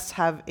press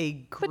have a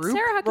group But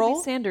Sarah role?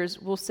 Huckabee Sanders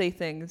will say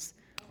things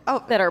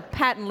that are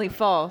patently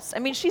false. I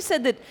mean, she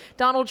said that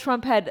Donald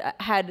Trump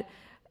had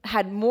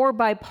more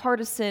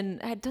bipartisan,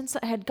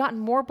 had gotten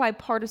more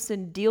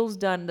bipartisan deals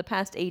done in the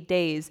past 8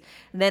 days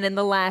than in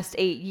the last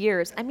 8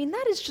 years. I mean,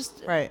 that is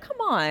just,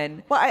 come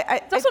on. Well,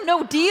 it's also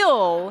no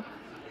deal.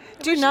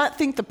 Do you not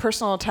think the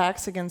personal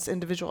attacks against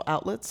individual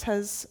outlets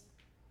has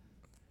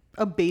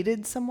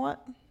abated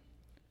somewhat?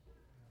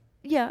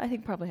 Yeah, I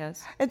think probably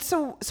has. And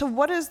so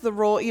what is the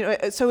role?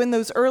 So in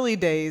those early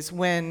days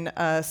when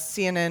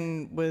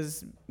CNN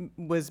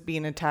was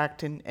being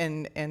attacked and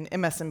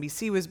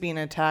MSNBC was being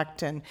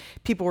attacked and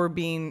people were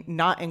being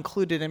not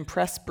included in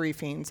press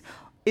briefings,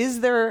 is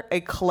there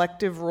a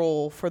collective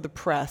role for the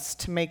press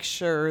to make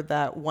sure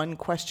that one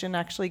question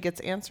actually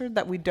gets answered,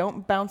 that we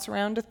don't bounce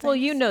around to things? Well,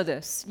 you know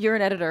this. You're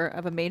an editor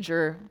of a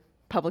major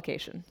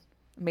publication,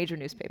 a major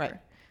newspaper.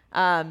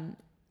 Right.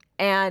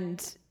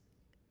 And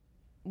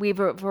we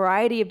have a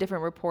variety of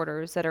different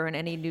reporters that are in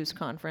any news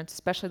conference,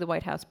 especially the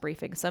White House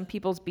briefing. Some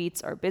people's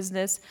beats are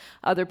business.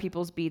 Other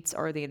people's beats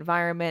are the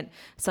environment.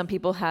 Some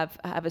people have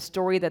a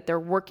story that they're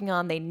working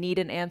on, they need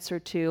an answer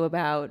to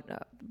about,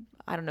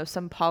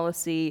 some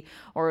policy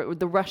or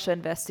the Russia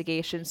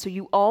investigation. So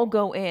you all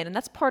go in, and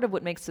that's part of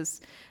what makes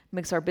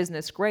our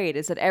business great,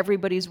 is that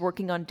everybody's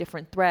working on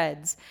different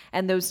threads,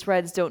 and those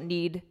threads don't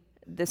need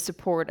the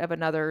support of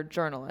another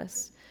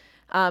journalist.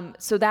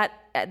 So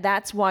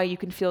that's why you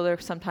can feel they're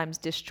sometimes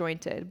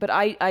disjointed. But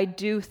I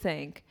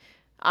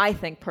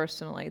think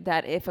personally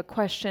that if a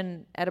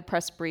question at a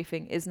press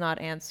briefing is not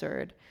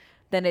answered,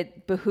 then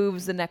it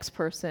behooves the next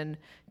person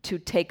to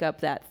take up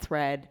that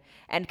thread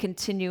and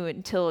continue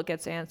until it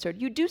gets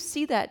answered. You do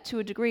see that to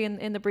a degree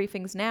in the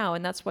briefings now,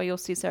 and that's why you'll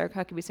see Sarah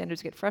Huckabee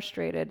Sanders get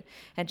frustrated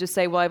and just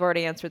say, well, I've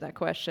already answered that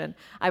question.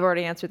 I've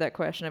already answered that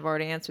question. I've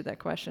already answered that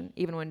question,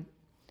 even when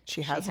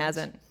she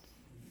hasn't.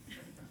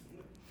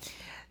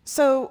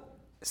 So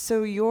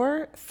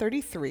you're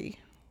 33.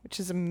 which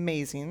is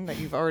amazing that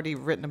you've already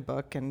written a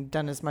book and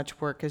done as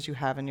much work as you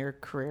have in your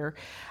career.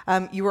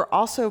 You were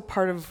also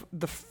part of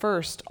the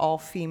first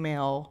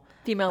all-female...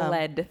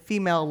 Female-led.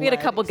 Female-led. We had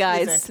a couple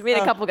guys. We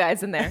had a couple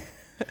guys in there.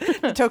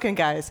 The token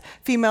guys.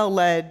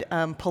 Female-led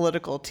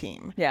political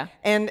team. Yeah.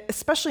 And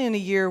especially in a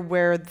year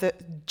where the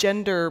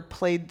gender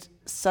played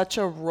such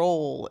a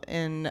role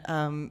in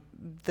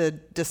the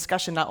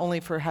discussion, not only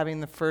for having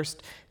the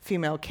first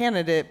female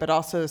candidate, but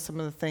also some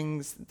of the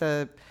things,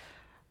 the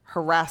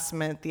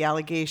harassment, the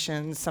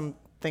allegations, some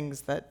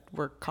things that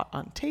were caught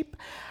on tape.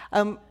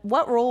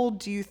 What role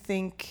do you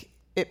think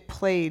it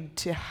played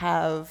to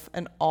have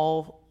an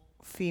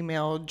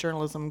all-female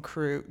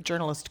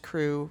journalist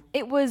crew?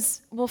 It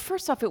was, well,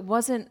 first off, it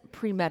wasn't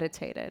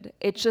premeditated.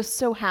 It just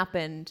so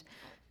happened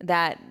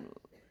that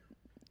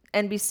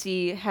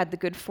NBC had the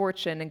good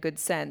fortune and good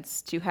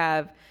sense to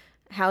have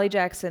Hallie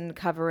Jackson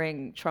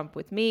covering Trump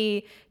with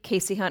me,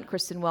 Casey Hunt,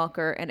 Kristen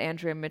Welker, and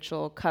Andrea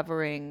Mitchell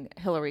covering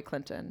Hillary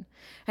Clinton.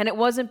 And it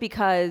wasn't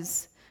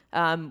because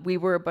we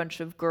were a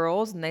bunch of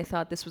girls and they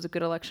thought this was a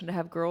good election to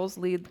have girls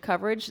lead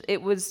coverage.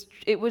 It was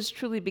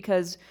truly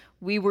because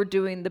we were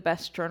doing the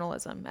best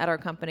journalism at our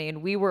company,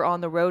 and we were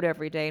on the road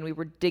every day, and we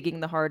were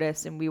digging the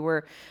hardest, and we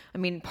were, I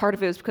mean, part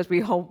of it was because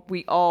we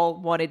all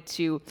wanted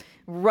to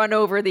run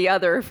over the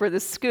other for the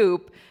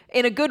scoop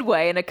in a good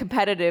way, in a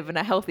competitive and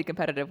a healthy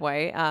competitive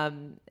way.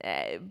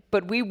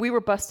 But we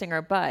were busting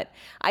our butt.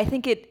 I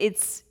think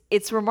it's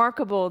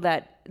remarkable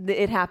that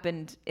it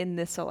happened in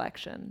this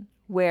election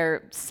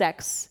where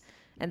sex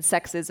and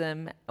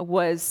sexism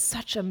was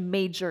such a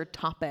major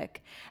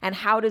topic. And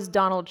how does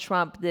Donald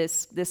Trump,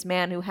 this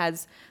man who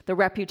has the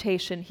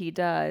reputation he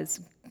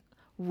does,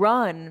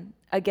 run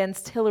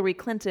against Hillary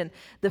Clinton,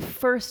 the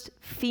first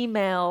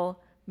female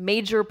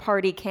major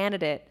party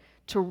candidate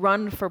to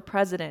run for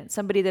president,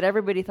 somebody that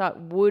everybody thought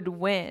would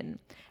win?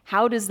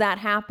 How does that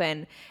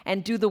happen?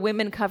 And do the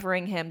women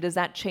covering him, does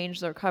that change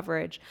their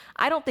coverage?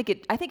 I think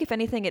if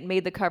anything, it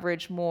made the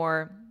coverage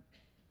more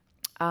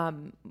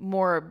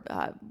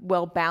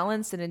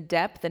well-balanced and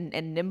in-depth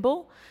and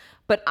nimble.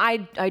 But I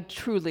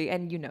truly,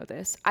 and you know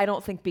this, I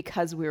don't think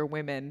because we were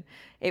women,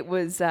 it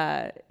was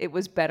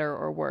better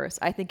or worse.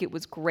 I think it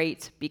was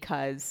great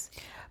because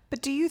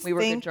but do you we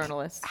were good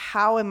journalists.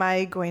 How am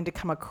I going to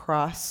come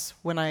across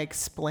when I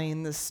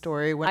explain this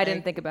story? I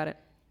didn't think about it.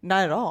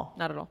 Not at all.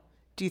 Not at all.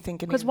 Do you think?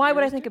 Because why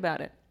would I think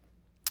about it?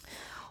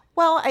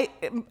 Well,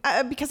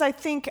 because I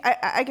think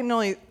I can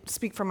only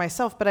speak for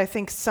myself, but I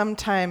think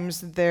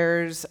sometimes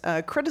there's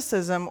a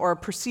criticism or a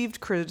perceived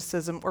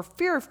criticism or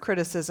fear of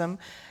criticism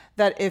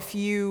that if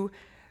you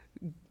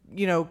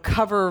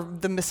cover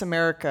the Miss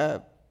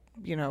America,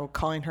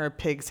 calling her a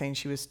pig, saying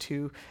she was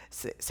too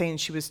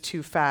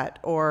fat,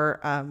 or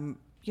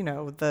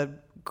the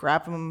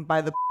grab them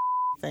by the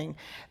thing,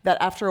 that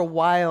after a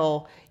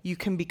while you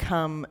can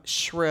become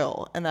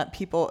shrill and that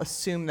people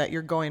assume that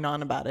you're going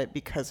on about it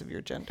because of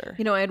your gender.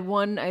 I had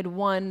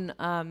one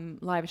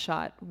live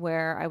shot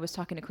where I was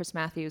talking to Chris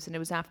Matthews, and it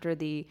was after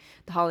the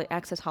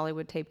Access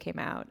Hollywood tape came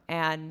out,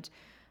 and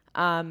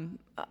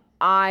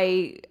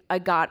I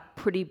got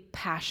pretty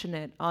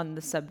passionate on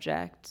the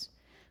subject,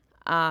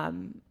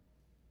 and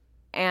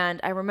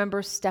I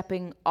remember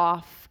stepping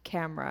off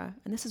camera,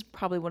 and this is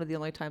probably one of the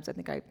only times I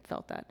think I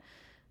felt that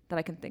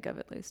I can think of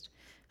at least.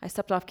 I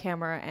stepped off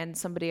camera, and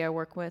somebody I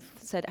work with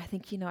said, I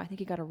think you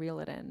got to reel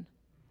it in.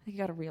 I think you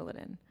got to reel it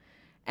in.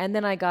 And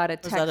then I got a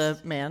text. Was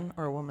that a man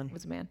or a woman? It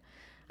was a man.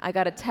 I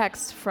got a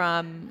text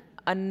from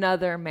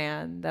another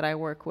man that I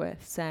work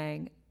with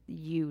saying,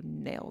 you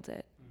nailed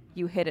it.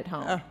 You hit it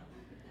home. Oh,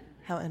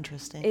 how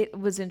interesting. It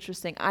was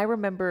interesting. I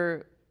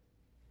remember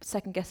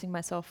second-guessing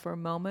myself for a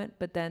moment,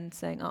 but then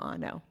saying,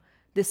 no,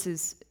 this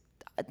is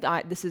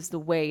the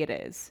way it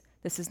is.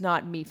 This is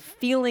not me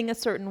feeling a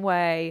certain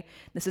way.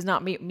 This is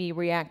not me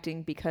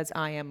reacting because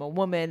I am a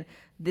woman.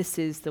 This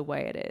is the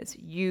way it is.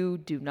 You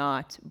do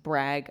not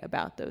brag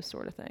about those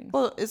sort of things.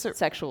 Well, is it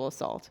sexual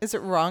assault? Is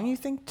it wrong, you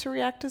think, to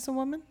react as a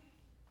woman?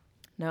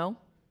 No.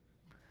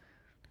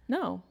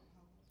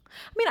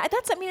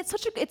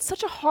 It's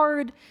such a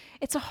hard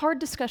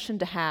discussion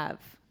to have.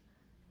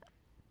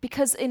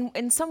 Because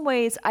in some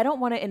ways, I don't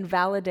want to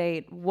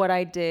invalidate what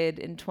I did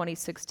in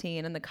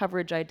 2016 and the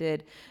coverage I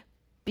did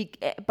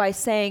by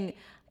saying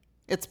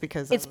it's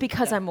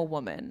because I'm a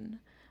woman.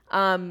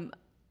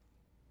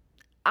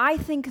 I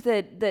think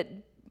that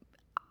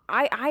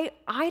I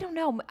don't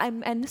know.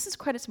 And this is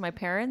credit to my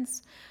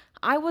parents.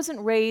 I wasn't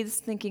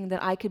raised thinking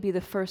that I could be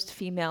the first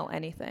female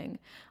anything.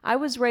 I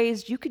was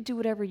raised, you could do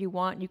whatever you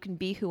want. You can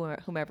be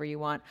whomever you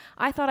want.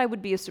 I thought I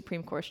would be a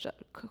Supreme Court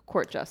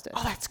justice.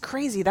 Oh, that's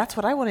crazy. That's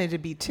what I wanted to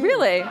be too.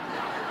 Really?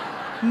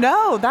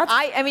 No, that's...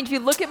 I mean, if you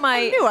look at my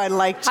I knew I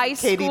liked high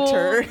Katy school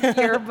Tur.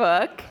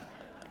 yearbook,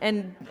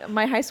 and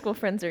my high school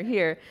friends are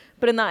here,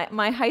 but in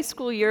my high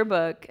school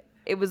yearbook,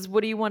 it was,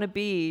 what do you want to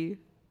be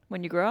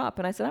when you grow up?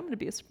 And I said, I'm going to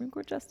be a Supreme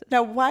Court justice.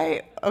 Now,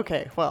 why?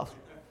 Okay, well...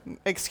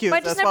 Excuse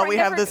us while we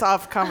have this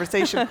off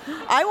conversation.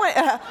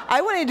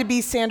 I wanted to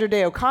be Sandra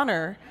Day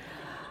O'Connor,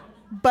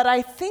 But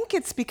I think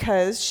it's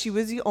because she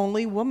was the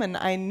only woman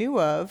I knew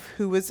of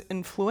who was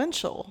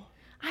influential.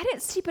 I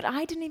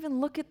didn't even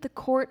look at the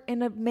court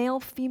in a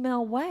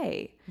male-female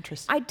way.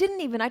 Interesting. I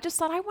just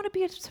thought, I want to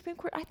be a Supreme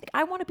Court. I think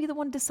I want to be the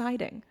one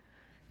deciding.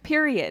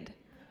 Period.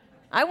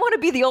 I want to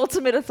be the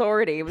ultimate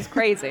authority. It was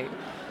crazy.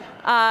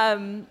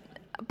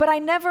 But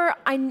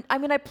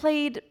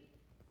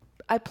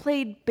I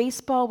played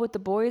baseball with the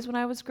boys when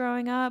I was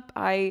growing up.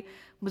 I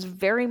was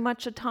very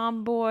much a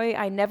tomboy.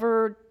 I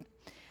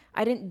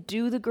didn't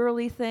do the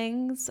girly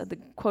things, the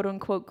quote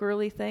unquote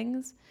girly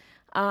things.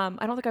 I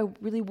don't think I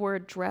really wore a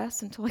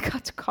dress until I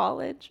got to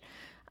college.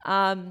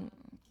 But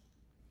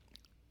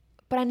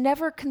I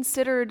never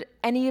considered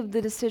any of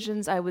the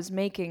decisions I was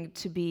making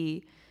to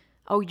be,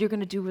 oh, you're going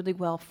to do really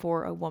well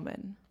for a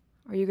woman.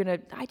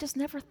 I just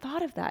never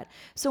thought of that.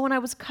 So when I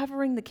was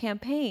covering the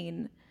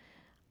campaign,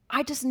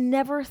 I just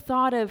never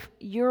thought of,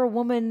 you're a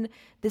woman,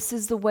 this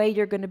is the way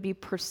you're going to be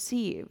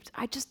perceived.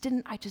 I just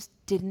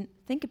didn't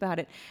think about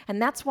it.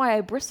 And that's why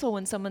I bristle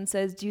when someone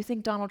says, do you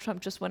think Donald Trump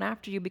just went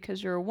after you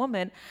because you're a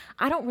woman?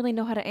 I don't really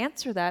know how to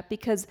answer that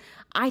because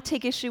I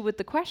take issue with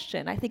the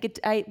question. I think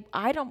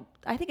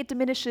it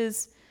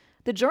diminishes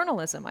the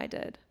journalism I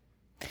did.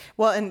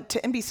 Well, and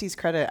to NBC's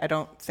credit, I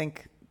don't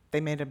think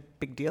they made a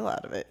big deal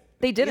out of it.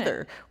 They didn't.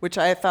 Either, which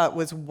I thought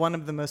was one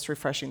of the most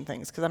refreshing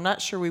things, because I'm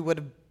not sure we would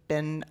have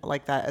been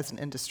like that as an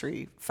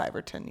industry 5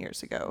 or 10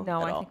 years ago.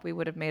 No, I think we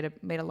would have made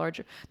a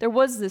larger. There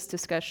was this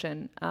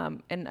discussion,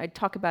 and I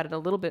talk about it a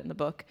little bit in the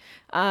book,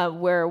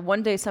 where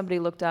one day somebody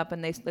looked up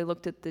and they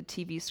looked at the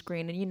TV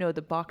screen, and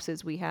the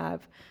boxes we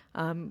have,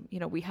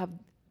 we have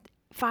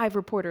 5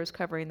 reporters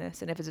covering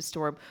this, and if it's a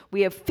storm, we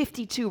have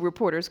 52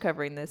 reporters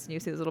covering this, and you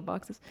see those little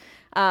boxes.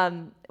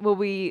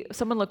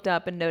 Someone looked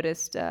up and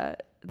noticed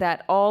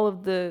that all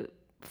of the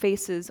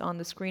faces on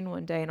the screen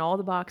one day and all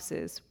the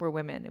boxes were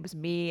women. It was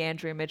me,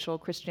 Andrea Mitchell,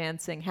 Chris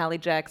Jansing, Hallie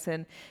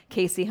Jackson,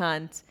 Casey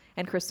Hunt,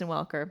 and Kristen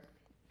Welker.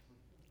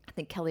 I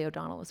think Kelly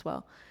O'Donnell as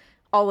well.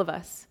 All of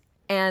us.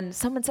 And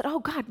someone said, oh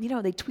God,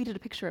 they tweeted a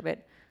picture of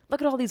it.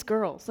 Look at all these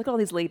girls, look at all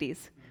these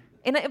ladies.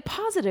 In a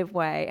positive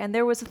way. And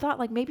there was a thought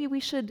like, maybe we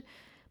should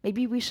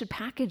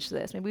package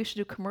this. Maybe we should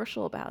do a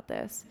commercial about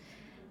this.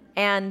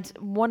 And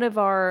one of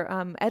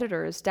our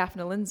editors,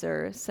 Daphne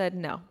Linzer, said,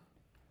 no,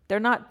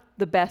 they're not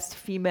the best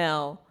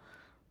female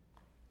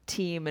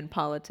team in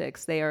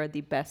politics. They are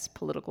the best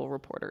political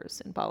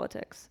reporters in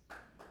politics.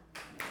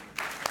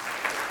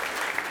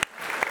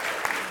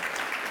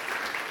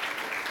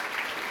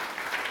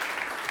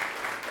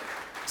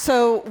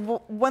 So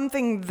one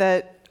thing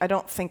that I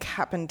don't think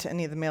happened to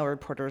any of the male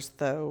reporters,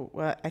 though,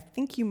 I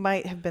think you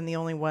might have been the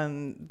only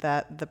one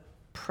that the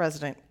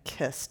president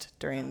kissed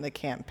during the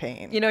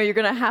campaign. You're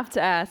going to have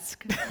to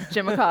ask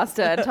Jim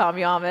Acosta and Tom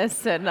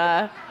Yamas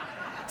and...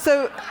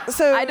 So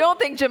I don't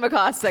think Jim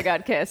Acosta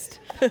got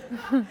kissed.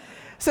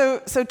 So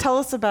tell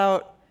us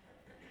about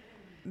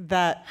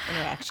that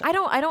interaction.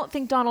 I don't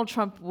think Donald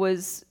Trump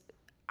was.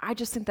 I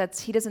just think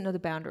he doesn't know the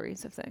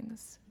boundaries of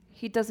things.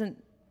 He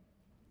doesn't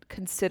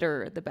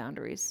consider the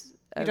boundaries.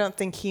 You don't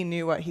think he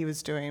knew what he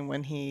was doing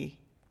when he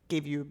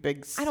gave you a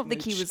big smooch? I don't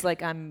think he was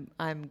like, I'm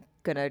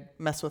gonna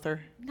mess with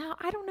her. No,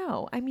 I don't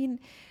know. I mean,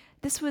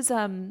 this was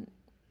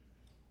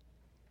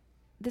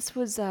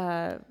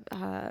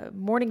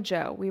Morning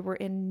Joe. We were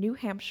in New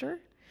Hampshire.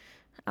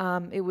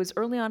 It was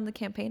early on in the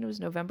campaign. It was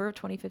November of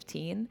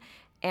 2015.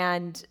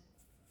 And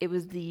it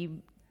was the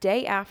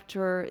day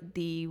after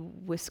the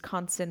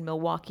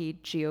Wisconsin-Milwaukee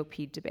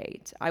GOP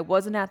debate. I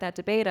wasn't at that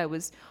debate. I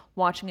was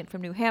watching it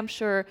from New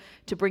Hampshire.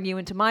 To bring you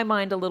into my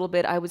mind a little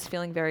bit, I was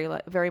feeling very,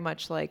 very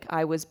much like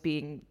I was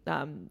being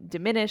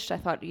diminished. I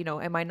thought,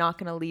 am I not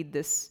going to lead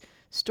this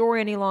story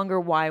any longer?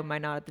 Why am I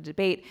not at the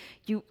debate?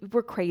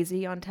 We're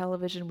crazy on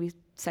television. We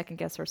second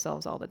guess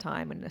ourselves all the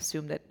time and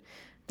assume that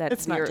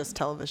it's not just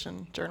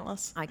television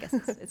journalists. I guess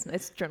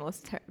it's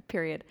journalists,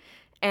 period.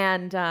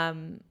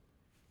 And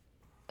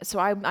so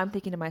I'm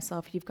thinking to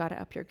myself, you've got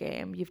to up your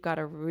game. You've got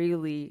to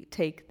really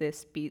take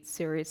this beat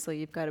seriously.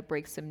 You've got to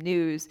break some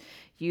news.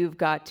 You've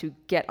got to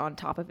get on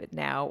top of it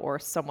now, or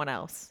someone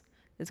else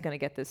is going to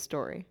get this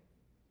story.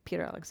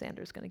 Peter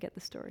Alexander is going to get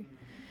the story,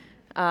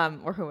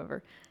 or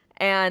whoever.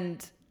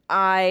 And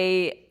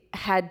I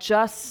had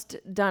just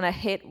done a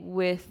hit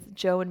with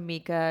Joe and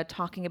Mika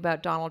talking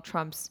about Donald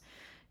Trump's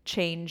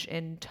change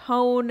in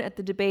tone at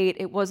the debate.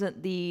 It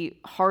wasn't the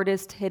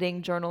hardest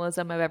hitting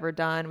journalism I've ever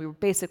done. We were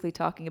basically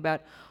talking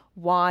about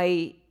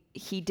why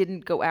he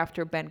didn't go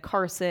after Ben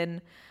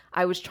Carson.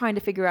 I was trying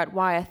to figure out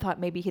why I thought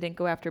maybe he didn't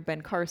go after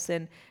Ben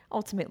Carson.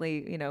 Ultimately,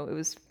 it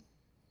was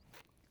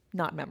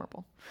not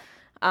memorable.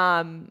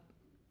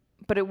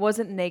 But it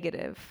wasn't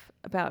negative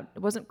it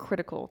wasn't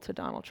critical to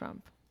Donald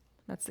Trump.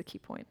 That's the key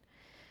point.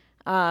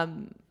 I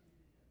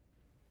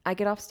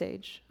get off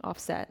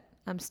set.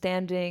 I'm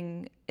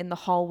standing in the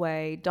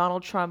hallway.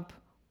 Donald Trump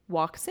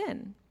walks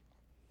in.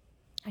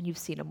 And you've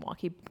seen him walk.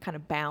 He kind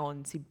of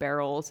bounds, he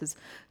barrels. His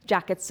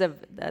jackets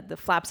the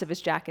flaps of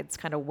his jackets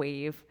kind of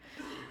wave.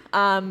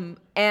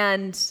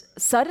 And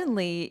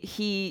suddenly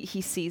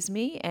he sees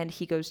me and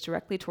he goes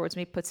directly towards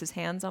me, puts his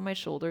hands on my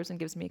shoulders and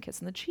gives me a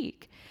kiss on the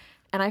cheek.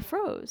 And I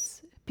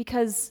froze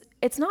because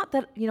it's not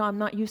that, I'm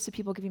not used to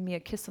people giving me a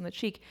kiss on the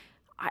cheek.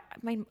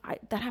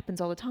 That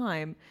happens all the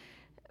time.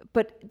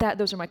 But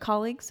those are my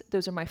colleagues.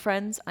 Those are my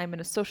friends. I'm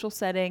in a social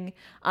setting.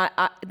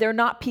 They're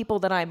not people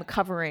that I'm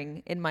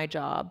covering in my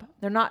job.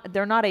 They're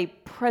not a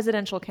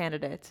presidential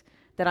candidate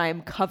that I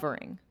am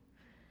covering.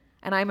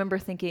 And I remember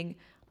thinking,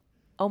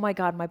 oh my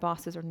God, my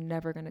bosses are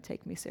never going to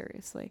take me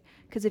seriously.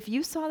 Because if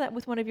you saw that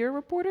with one of your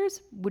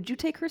reporters, would you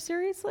take her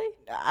seriously?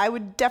 I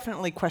would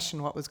definitely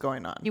question what was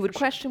going on. You would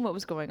question what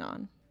was going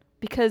on.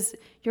 Because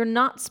you're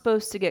not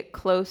supposed to get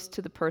close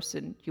to the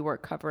person you are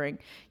covering.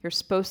 You're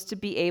supposed to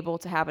be able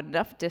to have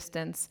enough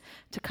distance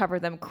to cover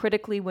them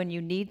critically when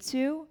you need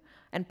to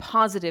and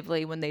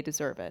positively when they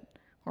deserve it.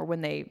 Or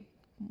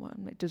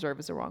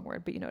deserve is the wrong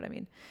word, but you know what I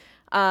mean.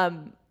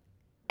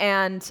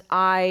 And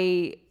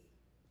I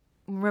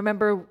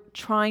remember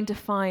trying to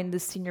find the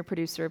senior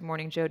producer of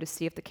Morning Joe to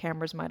see if the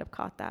cameras might have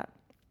caught that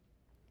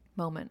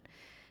moment.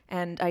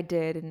 And I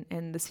did,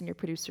 and the senior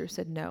producer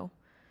said no.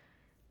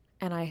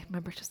 And I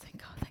remember just thinking,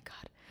 oh, thank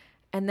God.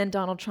 And then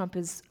Donald Trump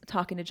is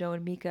talking to Joe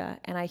and Mika,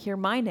 and I hear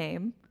my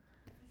name.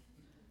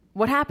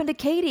 What happened to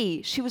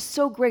Katy? She was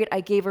so great.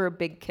 I gave her a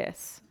big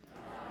kiss.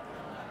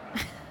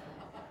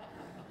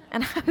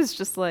 And I was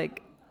just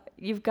like,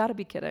 you've got to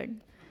be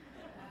kidding.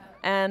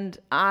 And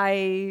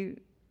I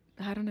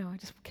don't know, I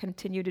just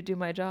continue to do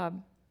my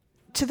job.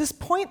 To this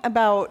point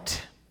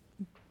about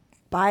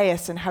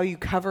bias and how you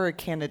cover a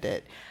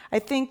candidate, I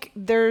think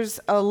there's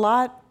a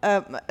lot,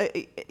 and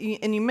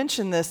you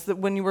mentioned this, that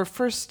when you were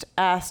first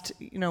asked,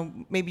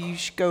 maybe you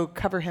should go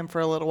cover him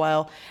for a little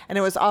while, and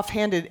it was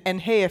offhanded,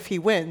 and hey, if he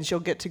wins, you'll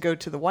get to go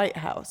to the White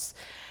House.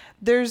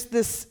 There's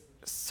this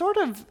sort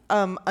of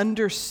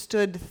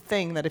understood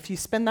thing that if you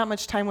spend that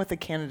much time with a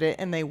candidate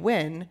and they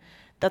win,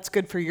 that's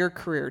good for your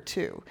career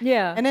too.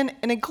 Yeah. And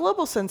in a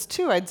global sense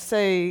too, I'd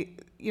say,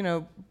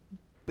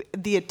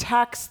 the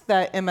attacks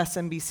that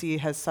MSNBC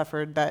has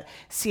suffered, that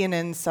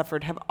CNN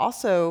suffered, have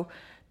also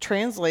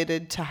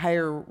translated to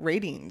higher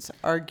ratings,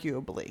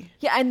 arguably.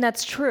 Yeah, and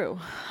that's true.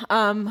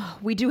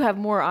 We do have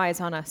more eyes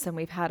on us than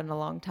we've had in a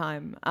long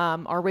time.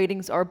 Our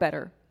ratings are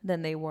better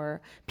than they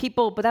were.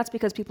 But that's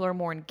because people are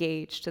more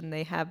engaged than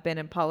they have been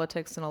in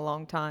politics in a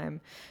long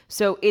time.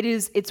 So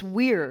it's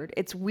weird.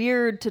 It's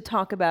weird to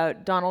talk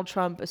about Donald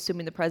Trump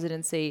assuming the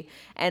presidency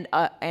and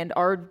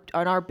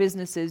our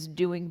businesses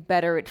doing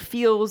better. It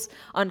feels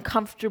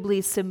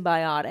uncomfortably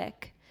symbiotic.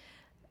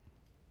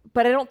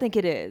 But I don't think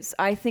it is.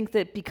 I think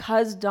that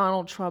because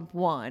Donald Trump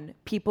won,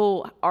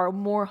 people are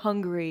more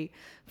hungry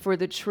for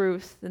the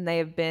truth than they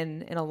have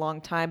been in a long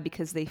time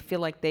because they feel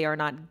like they are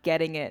not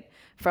getting it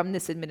from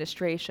this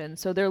administration.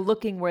 So they're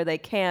looking where they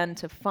can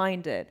to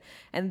find it.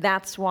 And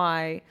that's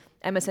why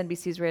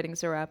MSNBC's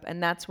ratings are up,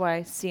 and that's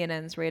why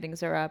CNN's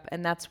ratings are up,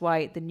 and that's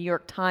why the New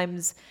York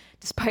Times,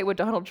 despite what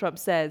Donald Trump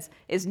says,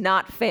 is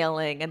not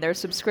failing, and their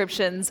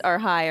subscriptions are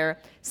higher.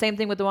 Same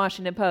thing with the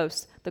Washington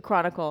Post, the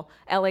Chronicle,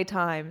 LA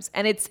Times.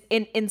 And it's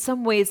in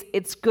some ways,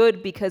 it's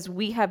good because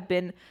we have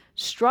been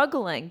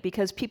struggling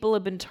because people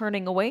have been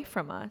turning away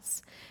from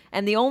us.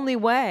 And the only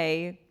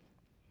way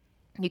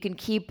you can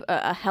keep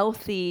a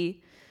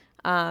healthy,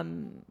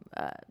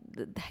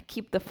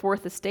 keep the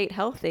fourth estate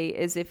healthy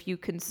is if you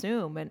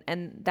consume,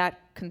 and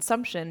that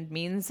consumption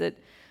means that,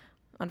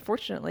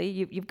 unfortunately,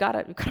 you've got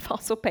to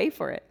also pay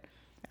for it.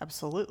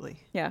 Absolutely.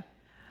 Yeah.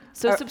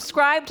 So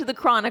subscribe to the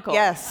Chronicle.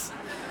 Yes.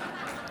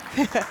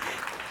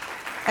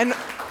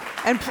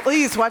 And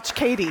please watch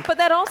Katy. But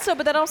that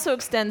also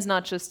extends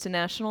not just to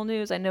national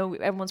news. I know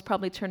everyone's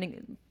probably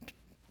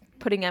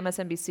putting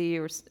MSNBC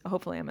or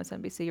hopefully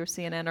MSNBC or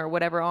CNN or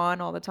whatever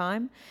on all the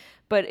time,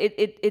 but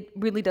it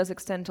really does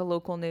extend to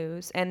local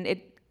news,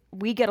 and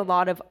we get a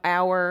lot of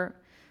our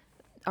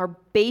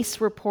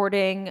base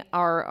reporting,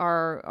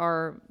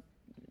 our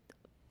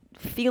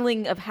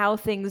feeling of how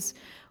things.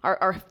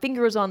 Our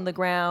fingers on the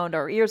ground,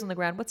 our ears on the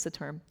ground. What's the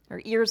term?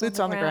 Our ears Boots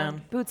on the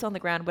ground. Boots on the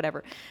ground,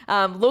 whatever.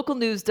 Local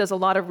news does a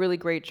lot of really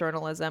great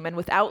journalism, and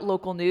without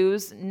local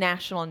news,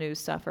 national news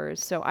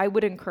suffers. So I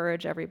would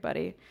encourage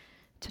everybody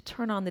to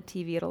turn on the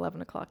TV at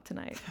 11 o'clock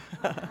tonight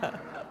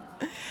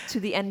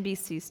to the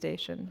NBC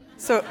station.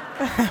 So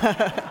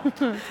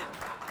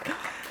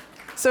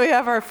we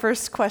have our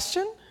first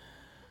question.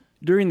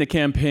 During the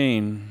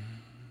campaign,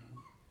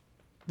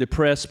 the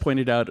press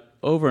pointed out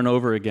over and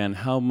over again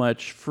how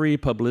much free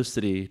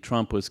publicity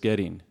Trump was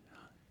getting,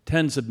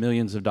 tens of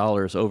millions of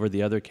dollars over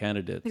the other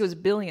candidates. I think it was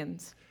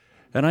billions.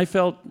 And I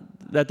felt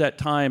at that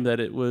time that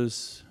it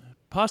was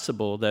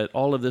possible that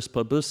all of this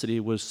publicity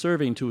was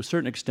serving to a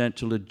certain extent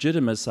to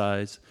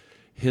legitimize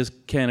his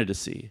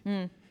candidacy.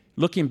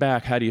 Looking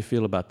back, how do you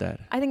feel about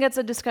that? I think that's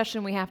a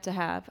discussion we have to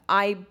have.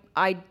 I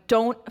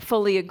don't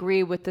fully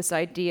agree with this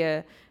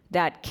idea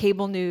that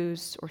cable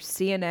news or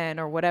CNN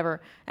or whatever,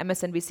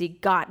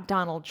 MSNBC, got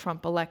Donald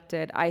Trump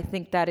elected. I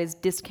think that is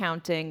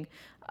discounting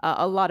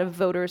a lot of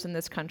voters in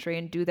this country,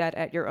 and do that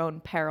at your own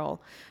peril.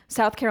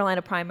 South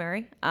Carolina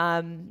primary,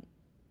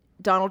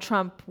 Donald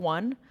Trump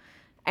won,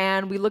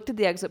 and we looked at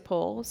the exit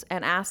polls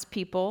and asked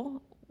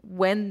people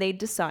when they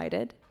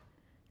decided,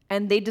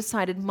 and they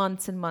decided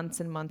months and months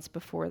and months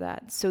before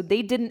that. So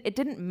it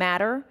didn't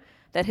matter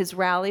that his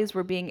rallies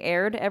were being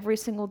aired every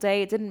single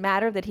day. It didn't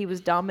matter that he was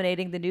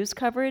dominating the news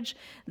coverage.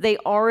 They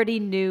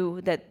already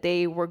knew that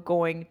they were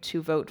going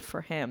to vote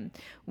for him.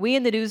 We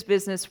in the news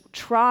business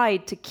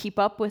tried to keep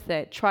up with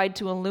it, tried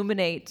to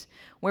illuminate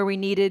where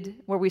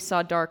we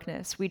saw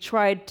darkness. We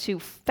tried to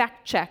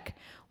fact check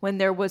when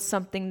there was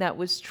something that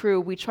was true.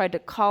 We tried to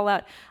call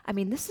out. I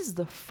mean, this is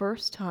the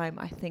first time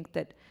I think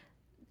that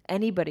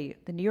anybody,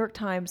 the New York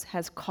Times,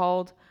 has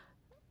called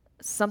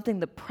something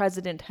the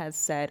president has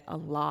said a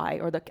lie,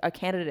 or a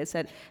candidate has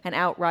said an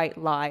outright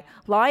lie.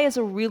 Lie is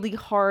a really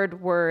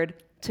hard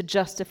word to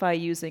justify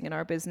using in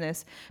our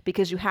business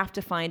because you have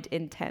to find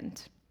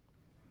intent.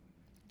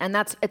 And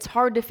it's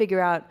hard to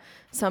figure out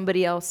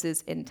somebody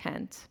else's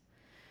intent.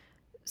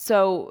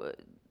 So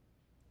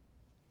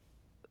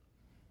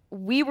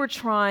we were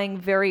trying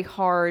very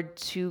hard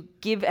to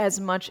give as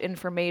much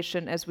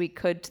information as we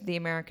could to the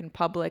American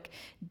public.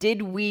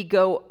 Did we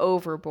go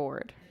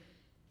overboard?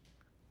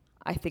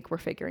 I think we're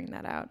figuring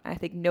that out. I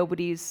think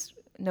nobody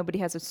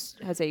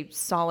has a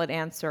solid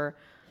answer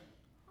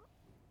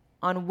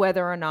on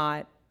whether or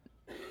not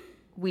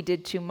we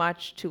did too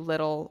much, too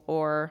little,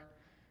 or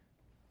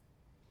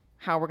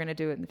how we're going to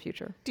do it in the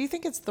future. Do you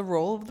think it's the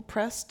role of the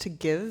press to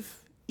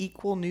give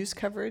equal news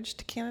coverage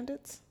to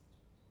candidates?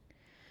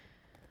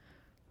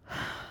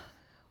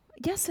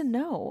 Yes and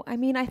no. I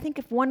mean, I think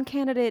if one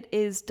candidate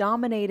is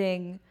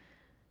dominating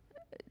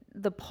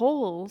the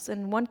polls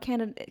and one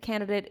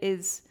candidate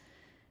is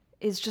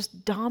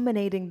just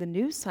dominating the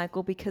news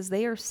cycle because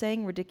they are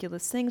saying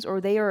ridiculous things,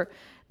 or they are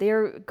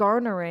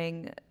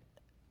garnering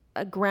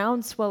a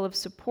groundswell of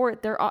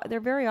support, they're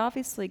very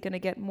obviously going to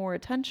get more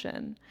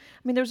attention.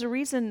 I mean, there's a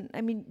reason. I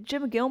mean,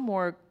 Jim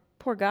Gilmore,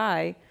 poor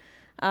guy,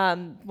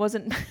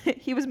 wasn't.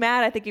 He was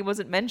mad. I think he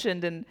wasn't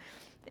mentioned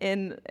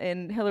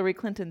in Hillary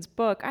Clinton's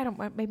book.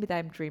 Maybe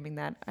I'm dreaming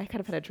that. I kind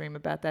of had a dream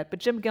about that. But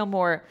Jim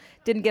Gilmore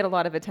didn't get a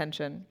lot of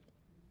attention.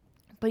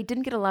 But he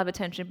didn't get a lot of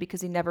attention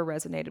because he never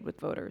resonated with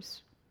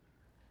voters.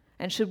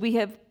 And should we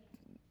have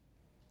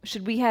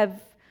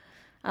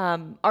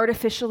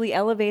artificially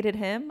elevated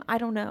him? I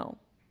don't know.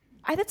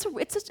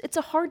 It's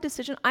a hard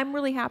decision. I'm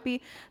really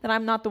happy that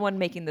I'm not the one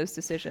making those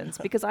decisions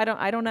because I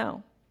don't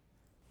know.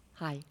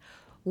 Hi.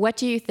 What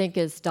do you think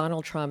is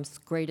Donald Trump's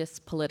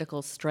greatest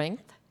political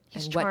strength?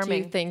 He's and charming. What do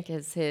you think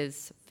is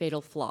his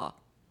fatal flaw?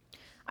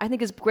 I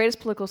think his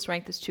greatest political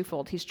strength is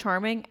twofold. He's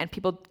charming, and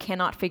people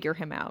cannot figure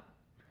him out.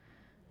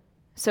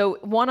 So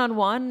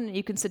one-on-one,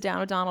 you can sit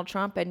down with Donald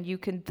Trump, and you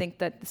can think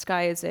that this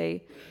guy is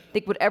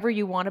think whatever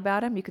you want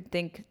about him. You could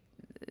think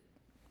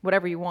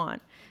whatever you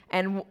want.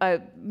 And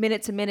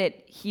minute to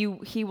minute, he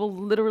will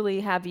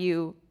literally have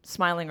you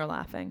smiling or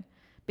laughing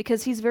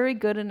because he's very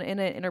good in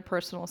an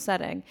interpersonal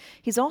setting.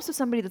 He's also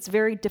somebody that's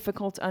very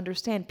difficult to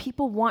understand.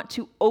 People want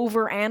to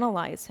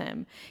overanalyze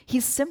him.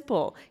 He's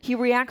simple. He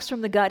reacts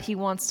from the gut. He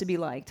wants to be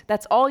liked.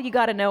 That's all you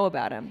got to know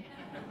about him.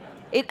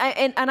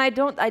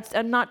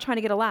 I'm not trying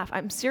to get a laugh.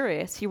 I'm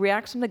serious. He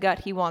reacts from the gut.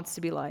 He wants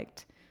to be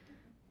liked.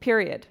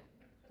 Period.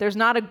 There's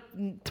not a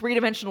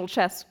three-dimensional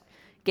chess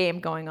game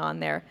going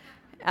on there.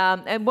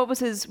 And what was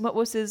his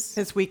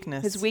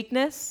weakness? His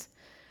weakness.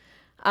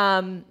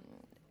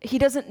 He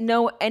doesn't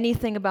know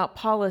anything about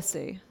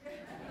policy.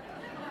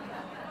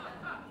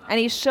 And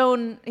he's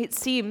shown, it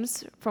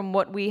seems, from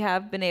what we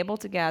have been able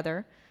to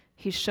gather,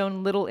 he's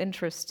shown little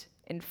interest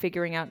in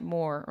figuring out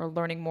more or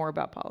learning more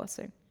about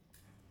policy.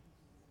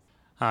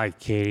 Hi,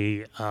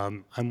 Katy.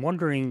 I'm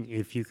wondering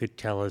if you could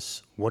tell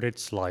us what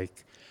it's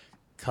like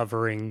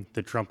covering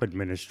the Trump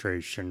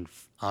administration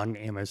on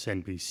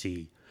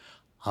MSNBC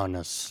on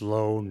a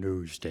slow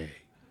news day.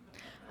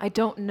 I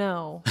don't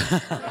know.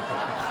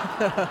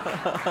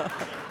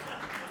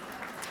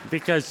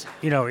 Because,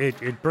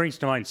 it brings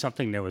to mind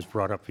something that was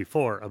brought up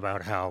before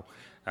about how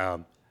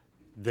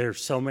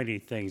there's so many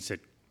things that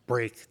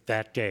break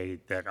that day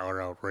that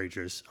are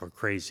outrageous or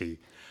crazy.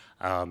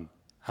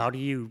 How do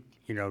you,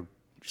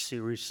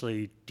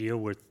 seriously deal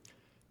with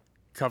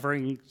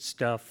covering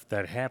stuff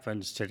that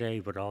happens today,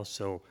 but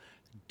also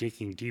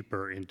digging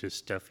deeper into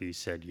stuff he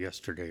said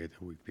yesterday or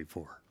the week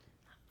before?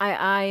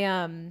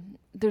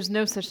 There's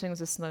no such thing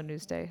as a slow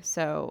news day.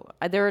 So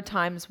there are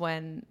times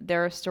when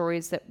there are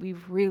stories that we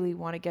really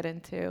want to get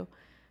into,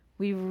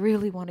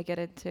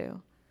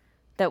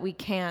 that we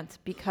can't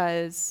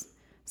because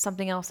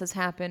something else has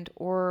happened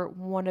or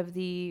one of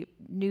the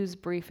news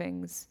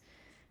briefings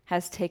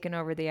has taken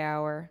over the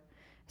hour.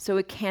 So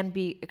it can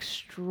be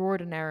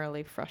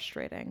extraordinarily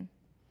frustrating.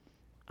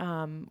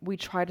 We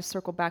try to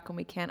circle back when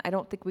we can. I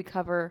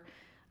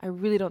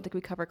really don't think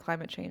we cover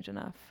climate change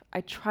enough. I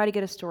try to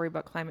get a story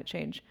about climate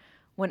change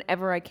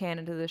whenever I can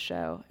into the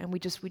show, and we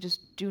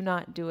just do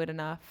not do it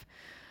enough.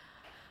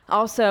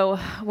 Also,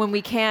 when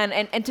we can,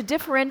 and to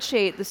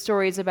differentiate the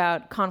stories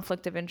about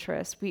conflict of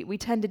interest, we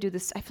tend to do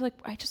this.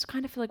 I just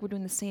kind of feel like we're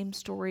doing the same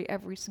story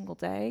every single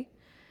day.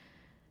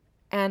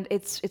 And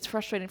it's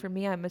frustrating for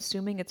me. I'm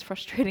assuming it's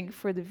frustrating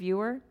for the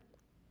viewer.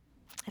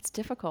 It's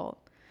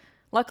difficult.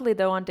 Luckily,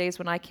 though, on days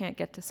when I can't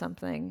get to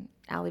something,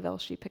 Ali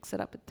Velshi picks it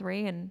up at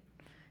 3, and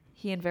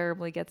he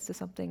invariably gets to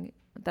something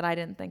that I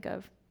didn't think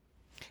of.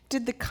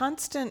 Did the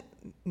constant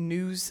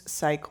news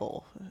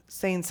cycle,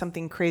 saying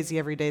something crazy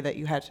every day that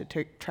you had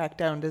to track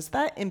down, does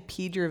that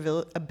impede your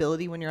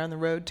ability when you're on the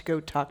road to go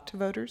talk to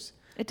voters?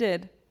 It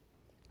did.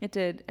 It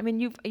did. I mean,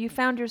 you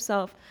found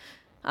yourself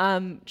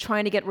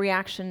trying to get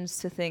reactions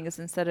to things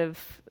instead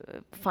of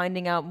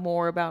finding out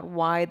more about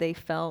why they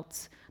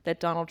felt that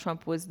Donald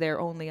Trump was their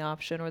only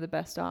option or the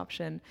best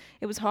option.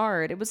 It was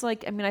hard. It was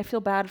like, I mean, I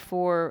feel bad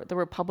for the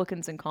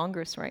Republicans in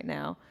Congress right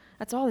now.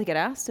 That's all they get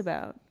asked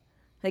about.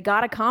 They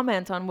got to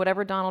comment on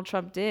whatever Donald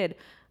Trump did.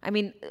 I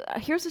mean,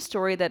 here's a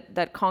story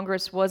that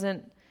Congress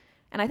wasn't,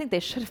 and I think they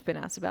should have been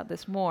asked about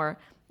this more.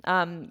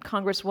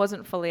 Congress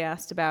wasn't fully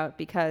asked about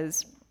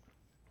because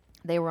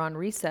they were on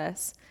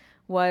recess,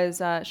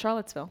 was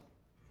Charlottesville.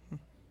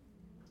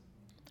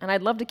 And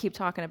I'd love to keep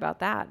talking about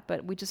that,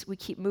 but we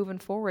keep moving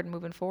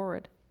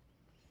forward.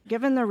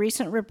 Given the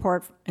recent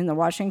report in the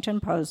Washington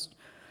Post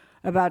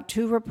about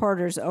 2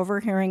 reporters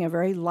overhearing a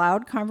very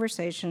loud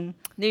conversation.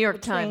 New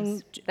York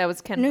Times. That was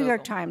Ken New Vogel.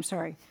 York Times,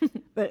 sorry.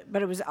 but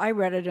it was, I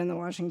read it in the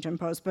Washington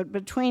Post. But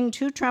between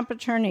 2 Trump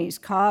attorneys,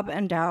 Cobb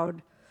and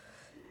Dowd,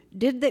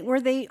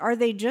 are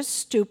they just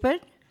stupid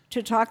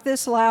to talk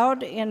this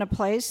loud in a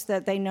place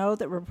that they know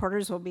that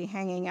reporters will be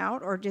hanging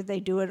out, or did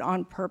they do it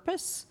on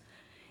purpose?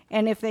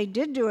 And if they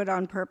did do it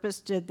on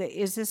purpose,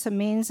 is this a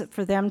means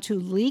for them to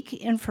leak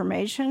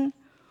information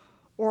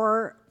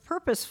or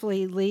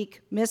purposefully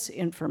leak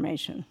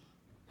misinformation?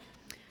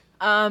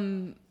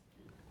 I'm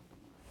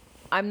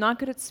not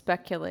good at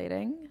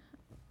speculating.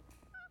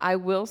 I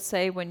will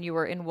say when you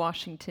are in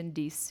Washington,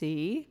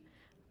 D.C.,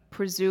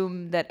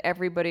 presume that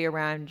everybody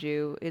around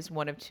you is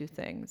one of 2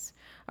 things,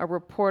 a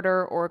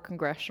reporter or a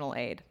congressional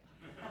aide.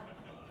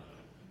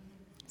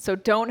 So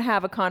don't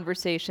have a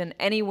conversation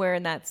anywhere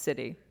in that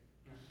city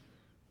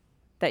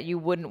that you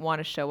wouldn't want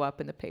to show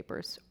up in the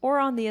papers or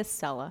on the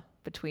Acela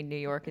between New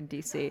York and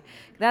D.C.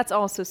 That's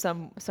also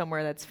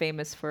somewhere that's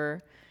famous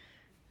for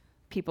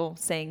people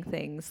saying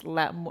things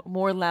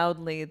more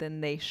loudly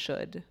than they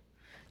should.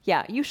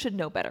 Yeah, you should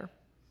know better.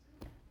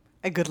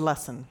 A good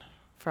lesson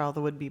for all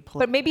the would-be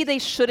But maybe they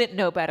shouldn't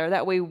know better.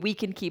 That way we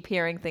can keep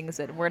hearing things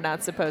that we're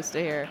not supposed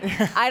to hear.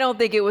 I don't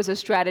think it was a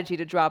strategy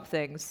to drop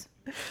things.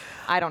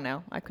 I don't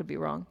know. I could be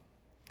wrong.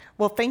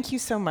 Well, thank you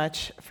so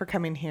much for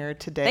coming here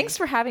today. Thanks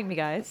for having me,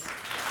 guys.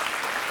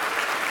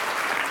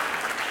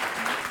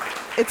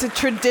 It's a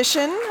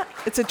tradition.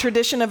 It's a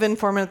tradition of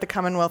Informant at the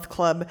Commonwealth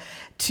Club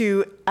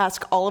to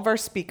ask all of our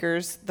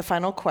speakers the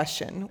final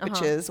question,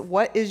 which is,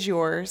 what is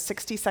your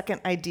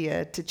 60-second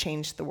idea to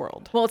change the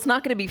world? Well, it's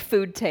not going to be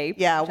food tape.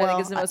 Yeah, which I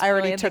think is the most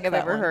brilliant thing I've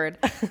ever heard.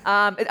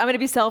 I'm going to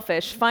be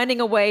selfish.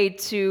 Finding a way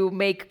to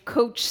make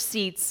coach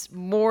seats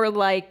more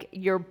like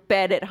your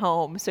bed at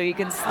home so you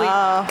can sleep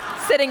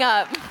sitting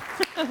up.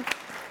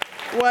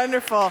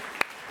 Wonderful.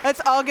 Let's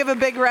all give a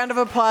big round of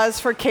applause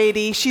for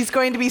Katy. She's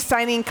going to be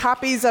signing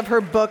copies of her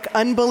book,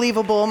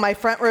 Unbelievable, My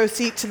Front Row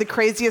Seat to the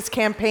Craziest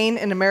Campaign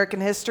in American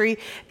History,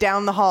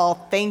 down the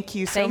hall. Thank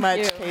you so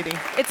much, Katy.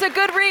 It's a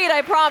good read,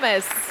 I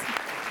promise.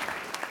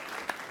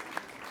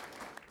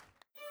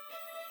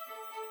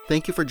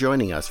 Thank you for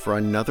joining us for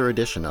another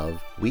edition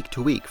of Week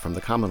to Week from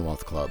the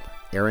Commonwealth Club,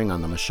 airing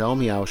on the Michelle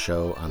Meow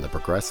Show on the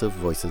Progressive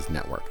Voices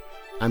Network.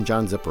 I'm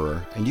John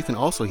Zipperer, and you can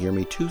also hear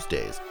me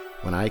Tuesdays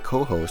when I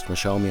co-host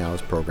Michelle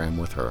Meow's program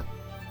with her.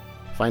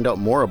 Find out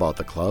more about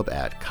the club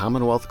at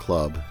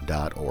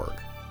commonwealthclub.org.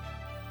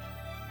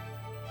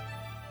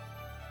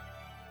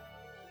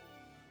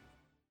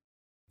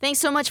 Thanks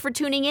so much for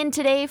tuning in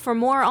today. For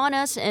more on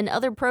us and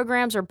other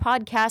programs or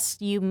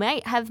podcasts you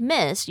might have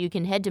missed, you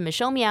can head to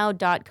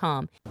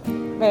michellemeow.com.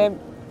 Babe,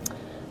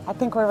 I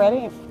think we're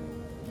ready.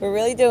 We're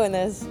really doing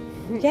this.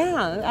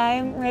 Yeah,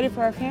 I'm ready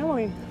for our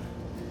family.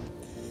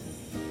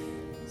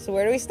 So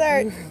where do we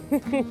start?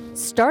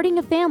 Starting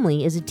a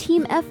family is a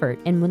team effort,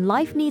 and when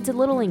life needs a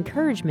little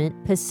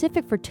encouragement,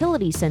 Pacific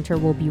Fertility Center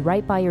will be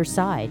right by your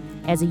side.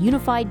 As a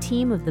unified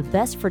team of the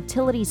best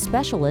fertility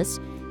specialists,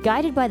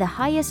 guided by the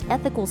highest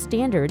ethical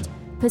standards,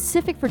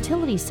 Pacific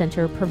Fertility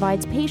Center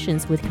provides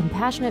patients with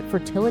compassionate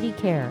fertility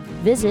care.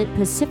 Visit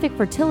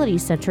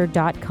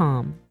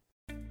pacificfertilitycenter.com.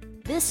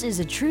 This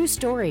is a true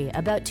story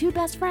about 2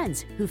 best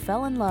friends who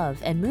fell in love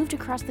and moved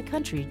across the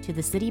country to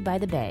the city by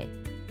the bay.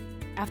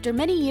 After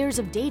many years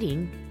of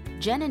dating,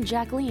 Jen and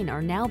Jacqueline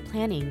are now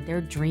planning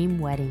their dream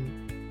wedding.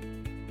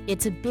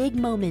 It's a big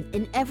moment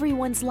in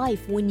everyone's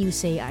life when you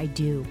say I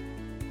do,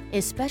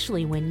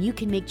 especially when you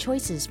can make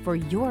choices for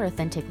your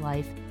authentic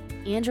life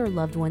and your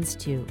loved ones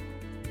too.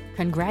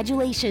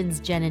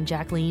 Congratulations, Jen and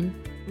Jacqueline.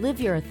 Live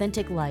your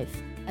authentic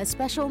life. A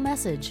special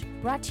message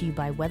brought to you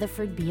by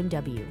Weatherford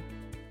BMW.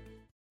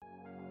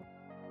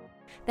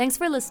 Thanks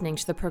for listening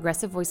to the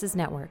Progressive Voices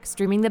Network,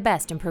 streaming the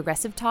best in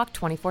progressive talk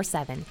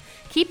 24/7.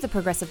 Keep the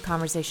progressive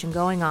conversation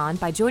going on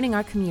by joining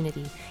our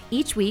community.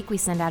 Each week, we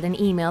send out an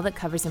email that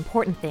covers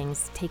important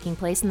things taking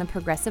place in the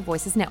Progressive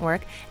Voices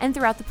Network and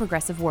throughout the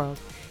progressive world.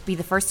 Be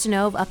the first to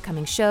know of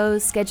upcoming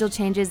shows, schedule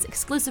changes,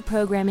 exclusive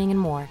programming, and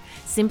more.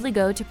 Simply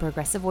go to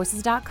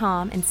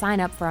progressivevoices.com and sign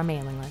up for our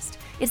mailing list.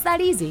 It's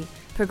that easy.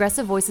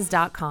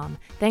 progressivevoices.com.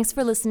 Thanks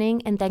for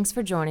listening, and thanks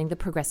for joining the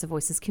Progressive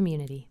Voices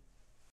community.